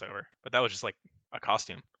Half-Life crossover, but that was just like a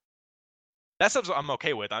costume. That stuff I'm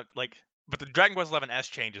okay with. But the Dragon Quest XI-S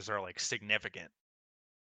changes are like significant.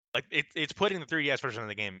 Like it's putting the 3DS version of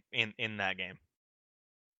the game in that game.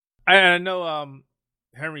 I know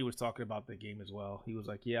Henry was talking about the game as well. He was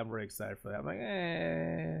like, "Yeah, I'm very excited for that." I'm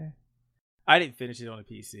like, I didn't finish it on a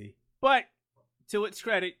PC, but to its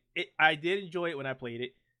credit, I did enjoy it when I played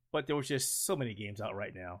it. But there was just so many games out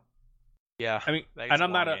right now. Yeah, I mean, and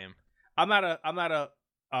I'm not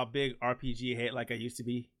a big RPG head like I used to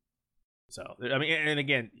be. So I mean, and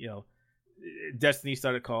again, Destiny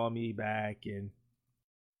started calling me back, and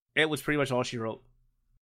it was pretty much all she wrote.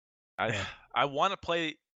 I want to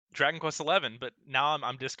play Dragon Quest XI, but now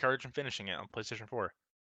I'm discouraged from finishing it on PlayStation 4.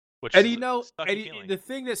 The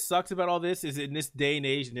thing that sucks about all this is in this day and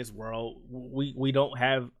age, in this world, we don't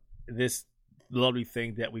have this lovely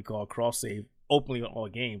thing that we call cross save openly on all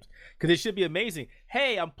games, because it should be amazing.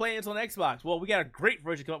 Hey, I'm playing this on Xbox. Well, we got a great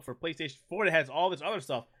version coming up for PlayStation 4 that has all this other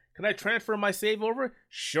stuff. Can I transfer my save over?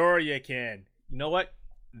 Sure you can. You know what?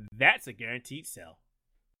 That's a guaranteed sell.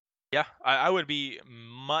 Yeah, I would be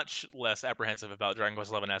much less apprehensive about Dragon Quest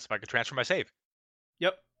XI-S if I could transfer my save.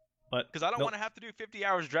 Yep. But because I don't want to have to do 50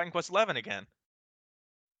 hours of Dragon Quest XI again.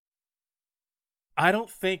 I don't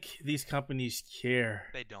think these companies care.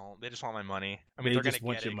 They don't. They just want my money. I mean, they're going to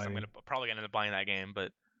get it. I'm probably going to end up buying that game,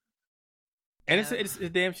 but... And it's a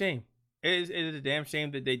damn shame. It is a damn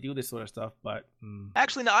shame that they do this sort of stuff, but...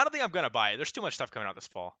 Actually, no, I don't think I'm going to buy it. There's too much stuff coming out this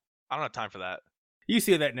fall. I don't have time for that. You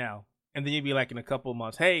see that now. And then you'd be like, in a couple of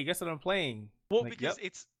months, hey, guess what I'm playing? Well, like, because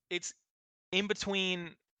it's in between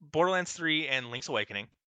Borderlands 3 and Link's Awakening.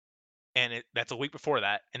 And that's a week before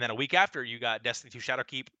that. And then a week after, you got Destiny 2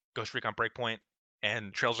 Shadowkeep, Ghost Recon Breakpoint,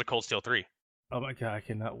 and Trails of Cold Steel 3. Oh my god, I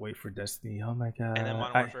cannot wait for Destiny. Oh my god. And then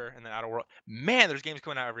Modern Warfare, and then Outer World. Man, there's games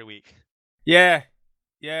coming out every week. Yeah.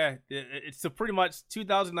 It's so pretty much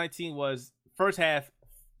 2019 was first half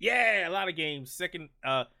Yeah, a lot of games.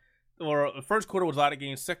 Or first quarter was a lot of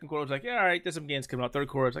games. Second quarter was like, yeah, all right, there's some games coming out. Third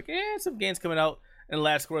quarter was like, yeah, some games coming out. And the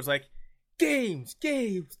last quarter was like, games.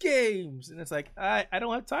 And it's like, I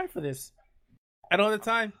don't have time for this. I don't have the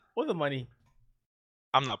time or the money.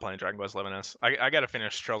 I'm not playing Dragon Quest 11S. I gotta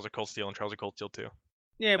finish Trails of Cold Steel and Trails of Cold Steel 2.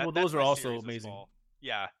 Yeah, well, those are my also series this amazing. fall.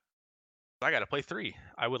 Yeah. I gotta play 3.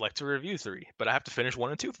 I would like to review 3, but I have to finish 1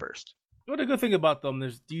 and 2 first. Well, the good thing about them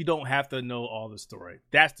is you don't have to know all the story.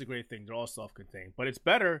 That's the great thing. They're all self-contained. But it's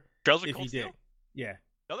better Trails of if Cold you Steel? did. Yeah.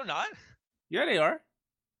 No, they're not. Yeah, they are.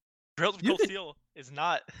 Trails of Cold Steel is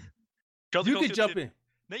not. Trails You of Cold can Steel jump 2 in.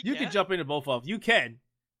 No, You can jump into both of them. You can,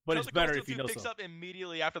 but Trails it's of Cold better Steel if you 2 know picks so. up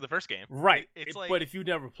immediately after the first game. Right. It's like, but if you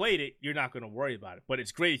never played it, you're not going to worry about it. But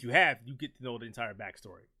it's great if you have. You get to know the entire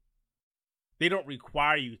backstory. They don't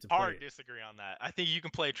require you to play hard it. disagree on that. I think you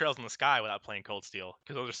can play Trails in the Sky without playing Cold Steel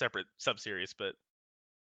because those are separate sub-series. But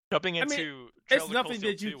jumping into Trails of Cold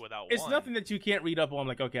Steel 2 without it's one, nothing that you can't read up on.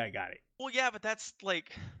 Like, okay, I got it. Well, yeah, but that's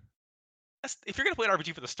if you're gonna play an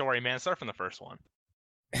RPG for the story, man, start from the first one.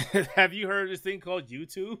 Have you heard of this thing called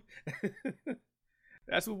YouTube?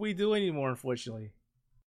 That's what we do anymore, unfortunately.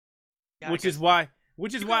 Yeah, which is why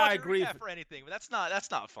I agree. For anything, but that's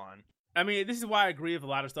not fun. I mean, this is why I agree with a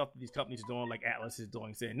lot of stuff that these companies are doing, like Atlas is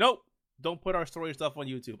doing, saying, nope, don't put our story stuff on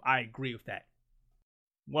YouTube. I agree with that.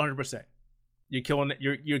 100%.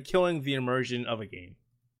 You're killing the immersion of a game.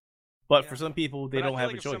 But for some people, they don't have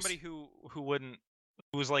a choice. Somebody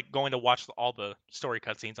who's like going to watch all the story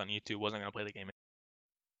cutscenes on YouTube wasn't going to play the game.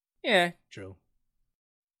 Yeah, true.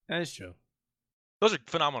 That is true. Those are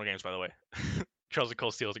phenomenal games, by the way. Trails of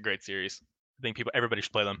Cold Steel is a great series. I think everybody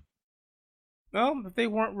should play them. Well, if they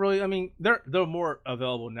weren't really, I mean, they're more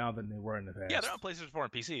available now than they were in the past. Yeah, they're on PlayStation 4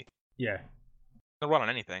 and PC. Yeah. They'll run on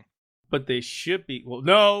anything. But they should be. Well,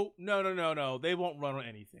 no. They won't run on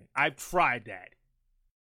anything. I've tried that.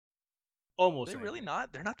 Almost. They're really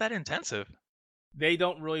not. They're not that intensive. They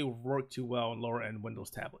don't really work too well on lower end Windows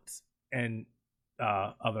tablets and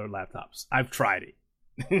other laptops. I've tried it.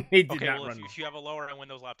 They did not run. If you have a lower end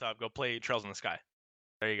Windows laptop, go play Trails in the Sky.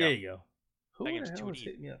 There you go. There you go. Who that the game's hell 2D. is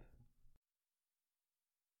hitting me up?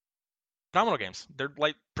 Phenomenal games. They're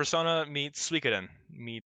like Persona meets Suikoden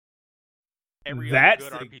meets every other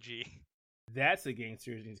good RPG. That's a game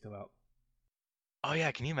series that needs to come out. Oh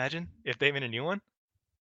yeah, can you imagine if they made a new one?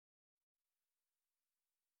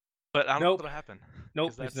 But I don't know what'll happen.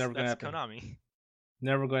 Nope, it's never gonna happen. That's Konami.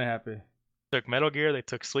 Never gonna happen. They took Metal Gear, they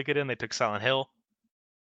took Suikoden, they took Silent Hill.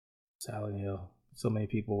 Silent Hill. So many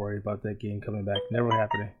people worried about that game coming back. Never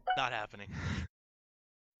happening. Not happening.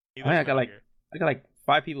 I got like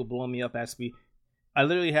 5 people blowing me up, asking me. I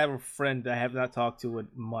literally have a friend that I have not talked to in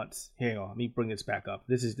months. Hang on, let me bring this back up.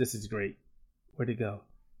 This is great. Where'd it go?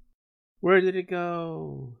 Where did it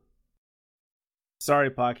go? Sorry,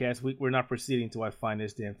 podcast. We're not proceeding until I find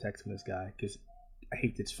this damn text from this guy because I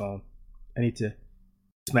hate this phone. I need to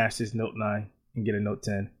smash this Note 9 and get a Note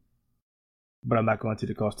 10. But I'm not going to.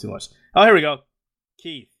 It costs too much. Oh, here we go.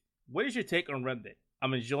 Keith, what is your take on Remnant?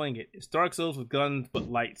 I'm enjoying it. It's Dark Souls with guns but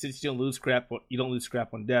light. Since you don't lose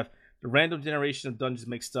scrap on death. The random generation of dungeons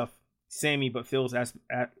makes stuff samey but feels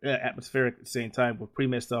atmospheric at the same time with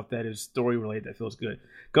pre-made stuff that is story related that feels good.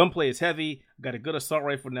 Gunplay is heavy. I've got a good assault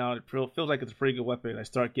rifle now. It feels like it's a pretty good weapon. I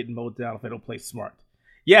start getting mowed down if I don't play smart.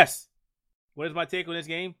 Yes. What is my take on this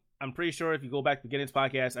game? I'm pretty sure if you go back to the beginning of this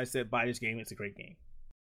podcast, I said buy this game. It's a great game.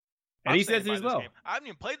 And he says it as well. I haven't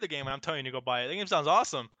even played the game and I'm telling you to go buy it. The game sounds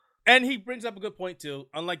awesome. And he brings up a good point too.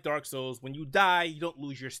 Unlike Dark Souls, when you die, you don't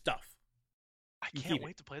lose your stuff. I can't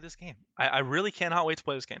wait to play this game. I really cannot wait to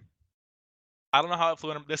play this game. I don't know how it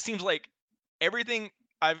flew in. This seems like everything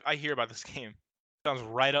I hear about this game sounds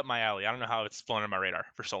right up my alley. I don't know how it's flown on my radar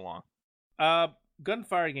for so long.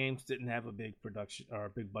 Gunfire Games didn't have a big production or a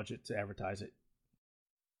big budget to advertise it.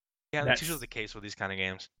 Yeah, that's usually the case with these kind of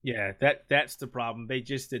games. Yeah, that's the problem. They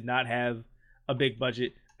just did not have a big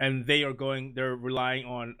budget, and they're relying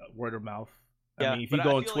on word of mouth. Yeah, I mean, if you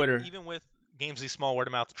go on Twitter, like even with games these small, word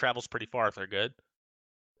of mouth travels pretty far if they're good.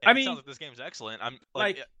 And it sounds like this game's excellent. I'm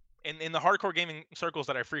like in the hardcore gaming circles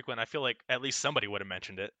that I frequent, I feel like at least somebody would have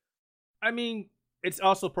mentioned it. I mean, it's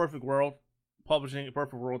also Perfect World. Publishing a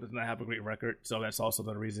Perfect World does not have a great record, so that's also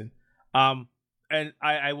the reason. And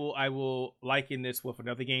I will liken this with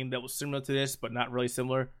another game that was similar to this, but not really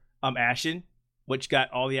similar. Ashen, which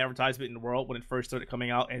got all the advertisement in the world when it first started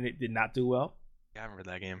coming out, and it did not do well. Yeah, I remember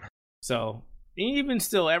that game. So even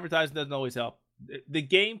still, advertising doesn't always help. The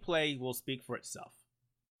gameplay will speak for itself.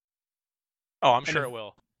 Oh, I'm sure it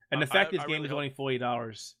will. And the fact this game is only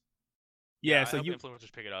 $40. Yeah, so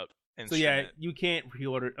influencers pick it up. and So stream yeah, it. you can't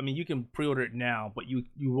pre-order. I mean, you can pre-order it now, but you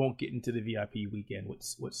won't get into the VIP weekend,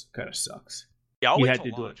 which kind of sucks. Yeah, I'll you wait had till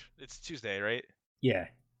to do it. launch. It's Tuesday, right? Yeah,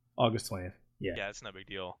 August 20th. Yeah, Yeah, it's no big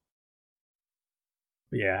deal.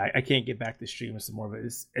 but yeah, I can't get back to streaming some more of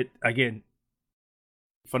it. Again,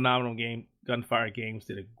 phenomenal game. Gunfire Games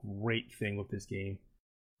did a great thing with this game.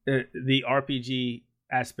 The RPG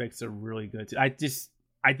aspects are really good too. I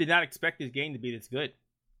did not expect this game to be this good.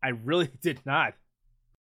 I really did not.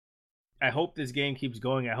 I hope this game keeps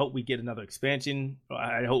going. I hope we get another expansion.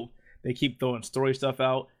 I hope they keep throwing story stuff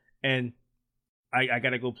out. And I got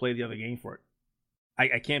to go play the other game for it.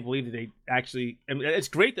 I can't believe that they actually... I mean, it's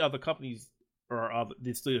great that other companies or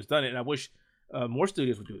the studios done it. And I wish more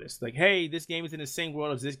studios would do this. Like, hey, this game is in the same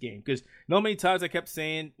world as this game. Because many times I kept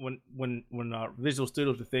saying when Visual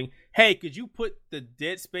Studios were thing, hey, could you put the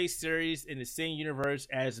Dead Space series in the same universe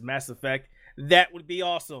as Mass Effect? That would be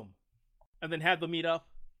awesome. And then have them meet up.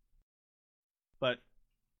 But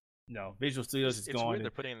no, Visual Studios is It's gone. weird they're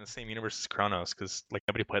putting it in the same universe as Chronos because like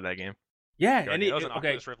nobody played that game. Yeah, And it was an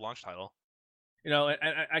Oculus Rift launch title. You know,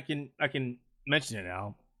 I can mention it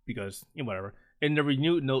now because whatever. In the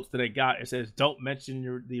renewed notes that I got, it says don't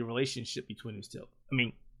mention the relationship between these two. I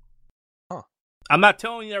mean, I'm not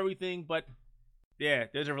telling you everything, but yeah,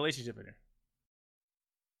 there's a relationship in there.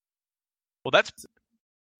 Well, that's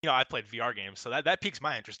I played VR games, so that piques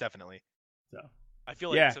my interest definitely. So I feel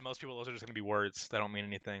like to most people those are just gonna be words that don't mean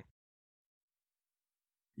anything.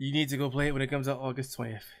 You need to go play it when it comes out August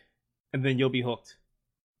 20th, and then you'll be hooked.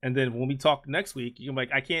 And then when we talk next week, you're like,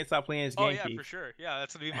 I can't stop playing this game. Oh yeah, Keith. For sure. Yeah,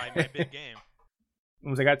 that's gonna be my big game. I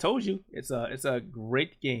was like, I told you, it's a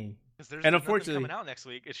great game. There's unfortunately nothing coming out next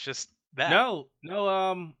week. It's just that. No.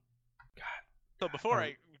 God. So before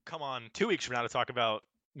I come on 2 weeks from now to talk about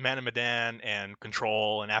Man of Medan and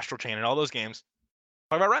Control and Astral Chain and all those games,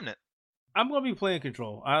 talk about Remnant. I'm gonna be playing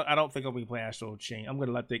Control. I don't think I'll be playing Astral Chain. I'm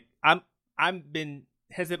gonna let I've been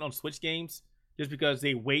hesitant on Switch games just because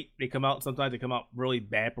they come out. Sometimes they come out really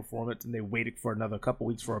bad performance, and they waited for another couple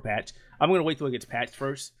weeks for a patch. I'm gonna wait till it gets patched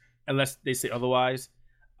first, unless they say otherwise.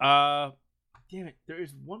 Damn it! There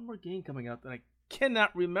is one more game coming out that I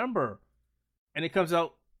cannot remember, and it comes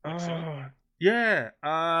out. Yeah.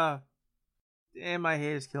 Damn, my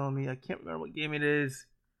head is killing me. I can't remember what game it is.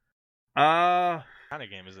 What kind of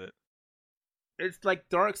game is it? It's like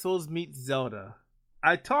Dark Souls meets Zelda.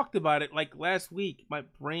 I talked about it like last week. My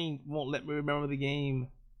brain won't let me remember the game.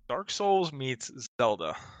 Dark Souls meets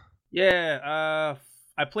Zelda. Yeah,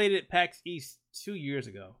 I played it at PAX East 2 years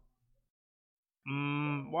ago.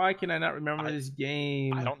 Why can I not remember this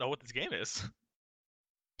game? I don't know what this game is.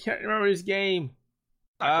 Can't remember this game.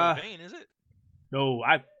 Not Code Vein, is it? No,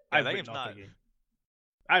 I've that written game's off not. the game.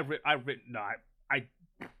 I've written. No,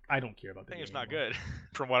 I don't care about the I think game. It's not anymore. good,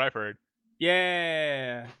 from what I've heard.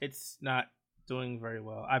 Yeah, it's not doing very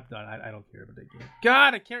well. I don't care about that game.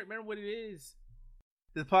 God, I can't remember what it is.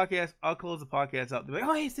 The podcast, I'll close the podcast out. They're like,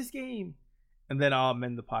 oh, hey, it's this game. And then I'll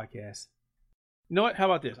amend the podcast. You know what? How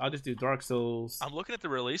about this? I'll just do Dark Souls. I'm looking at the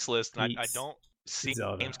release list, and I don't see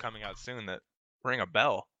Zelda. games coming out soon that ring a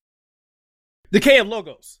bell. Decay of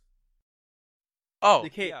Logos. Oh,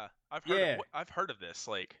 Decay. yeah. I've heard of this.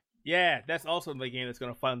 Like, yeah, that's also the game that's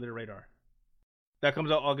going to fly under the radar. That comes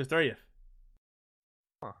out August 30th.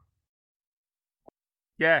 Huh.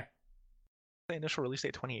 Yeah. The initial release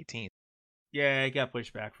date 2018. Yeah, it got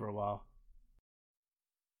pushed back for a while.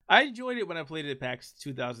 I enjoyed it when I played it at PAX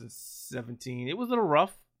 2017. It was a little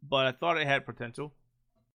rough, but I thought it had potential.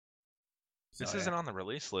 This isn't on the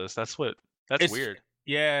release list. That's weird.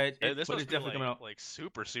 Yeah, This but must it's definitely coming out. like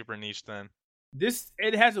super niche then.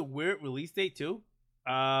 It has a weird release date too,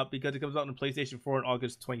 because it comes out on the PlayStation 4 on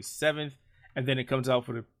August 27th, and then it comes out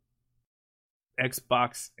for the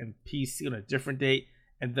Xbox and PC on a different date.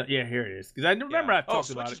 And here it is. Because I remember I talked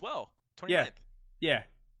Switch about it as well. 29th. Yeah.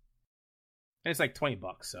 And it's like $20,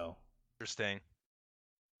 so. Interesting.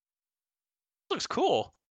 Looks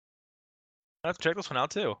cool. I have to check this one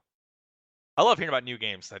out too. I love hearing about new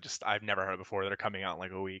games that I've never heard before that are coming out in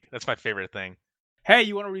like a week. That's my favorite thing. Hey,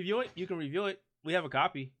 you want to review it? You can review it. We have a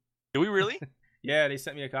copy. Do we really? Yeah, they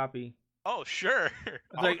sent me a copy. Oh, sure. I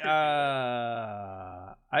was like,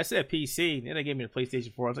 I said PC, and then they gave me the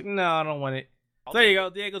PlayStation 4. I was like, no, I don't want it. So there you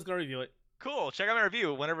go. Diego's going to review it. Cool. Check out my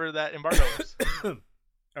review whenever that embargo is.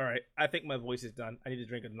 All right. I think my voice is done. I need to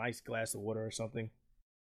drink a nice glass of water or something.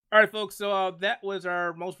 All right, folks. So that was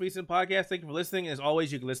our most recent podcast. Thank you for listening. As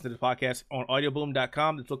always, you can listen to the podcast on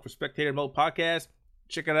audioboom.com. Just look for Spectator Mode Podcast.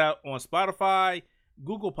 Check it out on Spotify,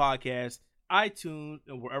 Google Podcasts, iTunes,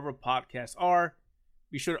 and wherever podcasts are.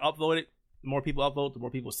 Be sure to upload it. The more people upload, the more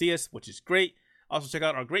people see us, which is great. Also, check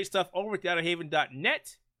out our great stuff over at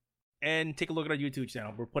theouterhaven.net. and take a look at our YouTube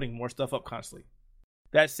channel. We're putting more stuff up constantly.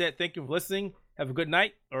 That said, thank you for listening. Have a good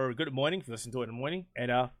night or a good morning if you listen to it in the morning.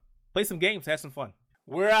 And play some games. Have some fun.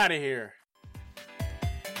 We're out of here.